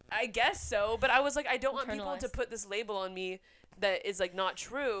 I guess so, but I was like, I don't want people to Internalized. put this label on me that is like not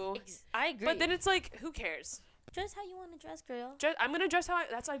true. I agree. But then it's like, who cares? Dress how you want to dress, girl. I'm gonna dress how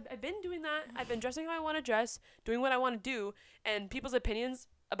I've been doing that. I've been dressing how I want to dress, doing what I want to do, and people's opinions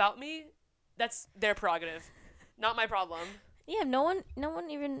about me, that's their prerogative, not my problem. Yeah, no one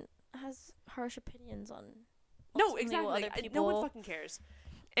even has harsh opinions on. No, ultimately exactly. what other No people. one fucking cares.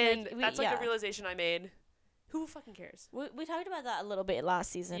 And Like, that's like a realization I made. Who fucking cares? We talked about that a little bit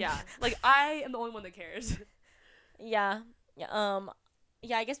last season. Yeah, like, I am the only one that cares. Yeah. Yeah,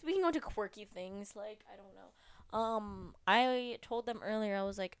 I guess we can go to quirky things, like, I don't know. I told them earlier, I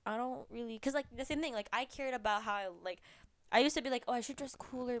was like, I don't really, cuz like the same thing, like, I cared about how I used to be like, oh, I should dress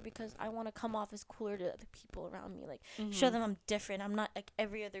cooler because I want to come off as cooler to the people around me, like, show them I'm different. I'm not like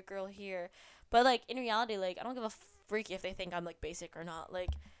every other girl here. But like, in reality, like, I don't give a freak if they think I'm like basic or not, like,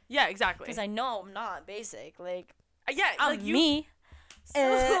 Yeah, exactly. because I know I'm not basic, like, Yeah, I'm like me. So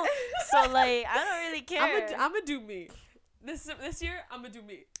like, I don't really care. I'm gonna do me. This year, I'm gonna do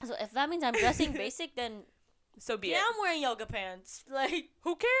me. So if that means I'm dressing basic, then So be yeah, it. I'm wearing yoga pants. Like,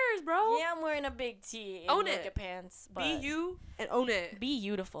 Who cares, bro? yeah, I'm wearing a big tee and Own yoga it. pants. But Be you and own it. be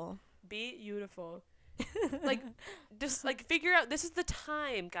beautiful. Be beautiful. Like, just like figure out. This is the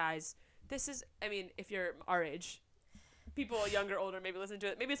time, guys. This is. I mean, if you're our age, people younger, older, maybe listen to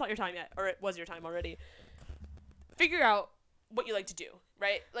it. Maybe it's not your time yet, or it was your time already. Figure out what you like to do,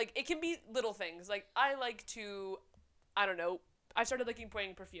 right? Like, it can be little things. Like, I like to, I don't know. I started liking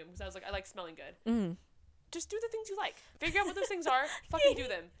putting perfume because I was like, I like smelling good. Mm. Just do the things you like. Figure out what those things are. Fucking do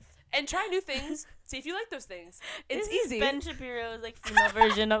them. And try new things. See if you like those things. It's This is easy. Ben Shapiro's like female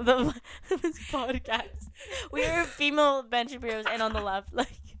version of his podcast. We are female Ben Shapiro's, and on the left, like.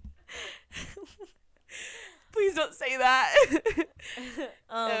 Please don't say that.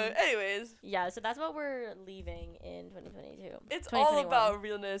 Anyways. Yeah, so that's what we're leaving in 2022. It's all about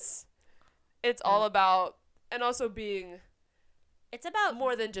realness. It's all about, and also being It's about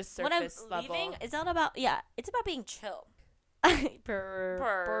more than just surface when I'm level. leaving. It's not about it's about being chill.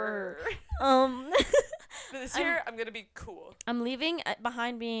 Purr. This year, I'm gonna be cool. I'm leaving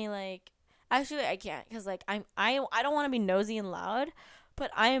behind being like, actually I can't because like I don't want to be nosy and loud, but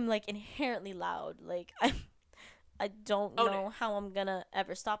I am like inherently loud. Like I don't Own know how I'm gonna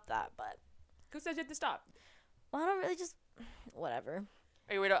ever stop that, but Who said you had to stop? well, I don't really just whatever.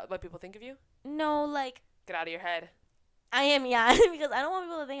 Are you worried about what people think of you? No, like Get out of your head. I am, yeah, because I don't want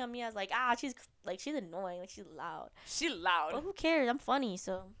people to think of me as like she's annoying, like she's loud. She loud. Well, who cares? I'm funny,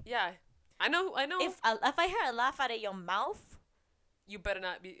 so Yeah. I know. if I hear a laugh out of your mouth, You better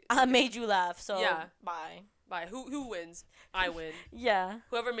not be. I made you laugh. So Yeah. bye. Bye. Who wins? I win. Yeah.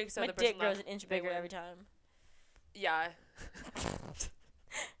 Whoever makes the My other person dick grows laugh, an inch they bigger win. every time. Yeah.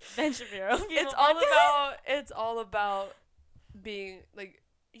 Ben Shapiro. It's all about being like,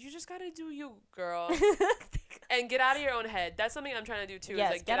 you just gotta do you, girl, and get out of your own head. That's something I'm trying to do too.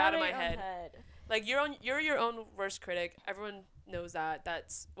 Yes, is like get out of my your own head. Like you're your own worst critic. Everyone knows that.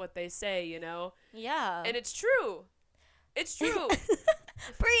 That's what they say, you know. Yeah. And it's true. It's true.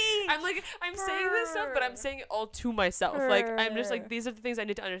 Preach. I'm saying this stuff, but I'm saying it all to myself. Like I'm just like, these are the things I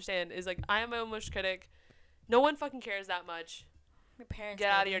need to understand. Is like I am my own worst critic. No one fucking cares that much. Your parents.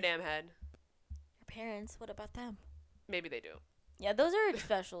 Get out of your damn head. Your parents. What about them? Maybe they do. Yeah, those are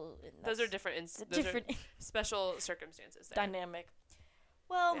special. Those are different. Those are special circumstances. There. Dynamic.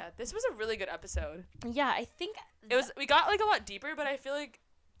 Well. Yeah, this was a really good episode. Yeah, I think it was. We got like a lot deeper, but I feel like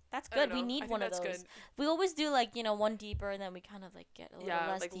that's good. We need one of those. Good. We always do like one deeper, and then we kind of like get a little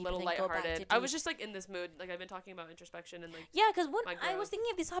less like deep, a little and then lighthearted. go back to I was just like in this mood. Like I've been talking about introspection and like. Yeah, because when I was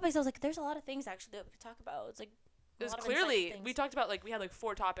thinking of these topics, I was like, "There's a lot of things actually that we could talk about." It's like. It was clearly we talked about like we had like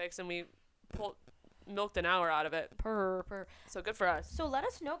 4 topics and we milked an hour out of it. So good for us. So let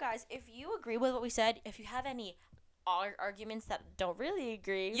us know, guys, if you agree with what we said. If you have any arguments that don't really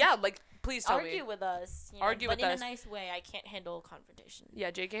agree. Yeah, like please tell me. Argue with us. Argue with us. But in a nice way. I can't handle confrontation. Yeah,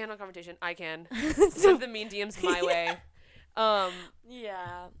 Jay can handle confrontation. I can. Send the mean DMs my way.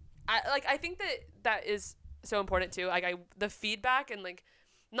 Yeah. I think that is so important too. Like the feedback and like.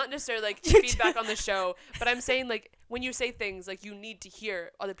 Not necessarily like feedback on the show, but I'm saying like when you say things like you need to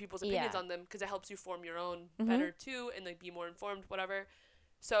hear other people's opinions on them because it helps you form your own better too and like be more informed, whatever.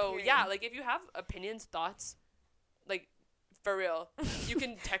 So yeah, like if you have opinions, thoughts, like for real, you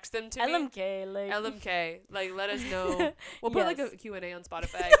can text them to me. LMK, like let us know. We'll put like a Q&A on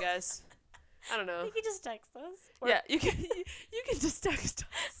Spotify, I guess. I don't know. You can just text us. Yeah, you can just text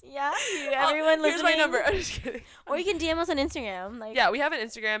us. Yeah, everyone listening. Here's my number. I'm just kidding. Or you can DM us on Instagram. Like yeah, we have an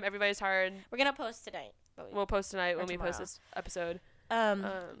Instagram. Everybody's hard. We're gonna post tonight. We'll post tonight when we post this episode.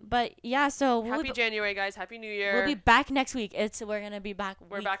 But yeah, so happy January, guys. Happy New Year. We'll be back next week. We're gonna be back.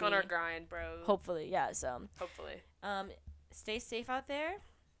 We're back on our grind, bro. Hopefully, yeah. So hopefully. Stay safe out there.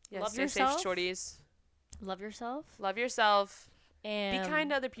 Yeah, love stay yourself. safe, shorties. Love yourself. Love yourself. And be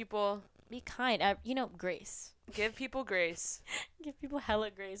kind to other people. Be kind. Grace. Give people grace. Give people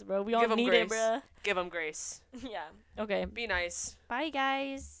hella grace, bro. We all need it, bro. Give them grace. Yeah. Okay. Be nice. Bye,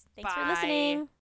 guys. Thanks Bye. for listening.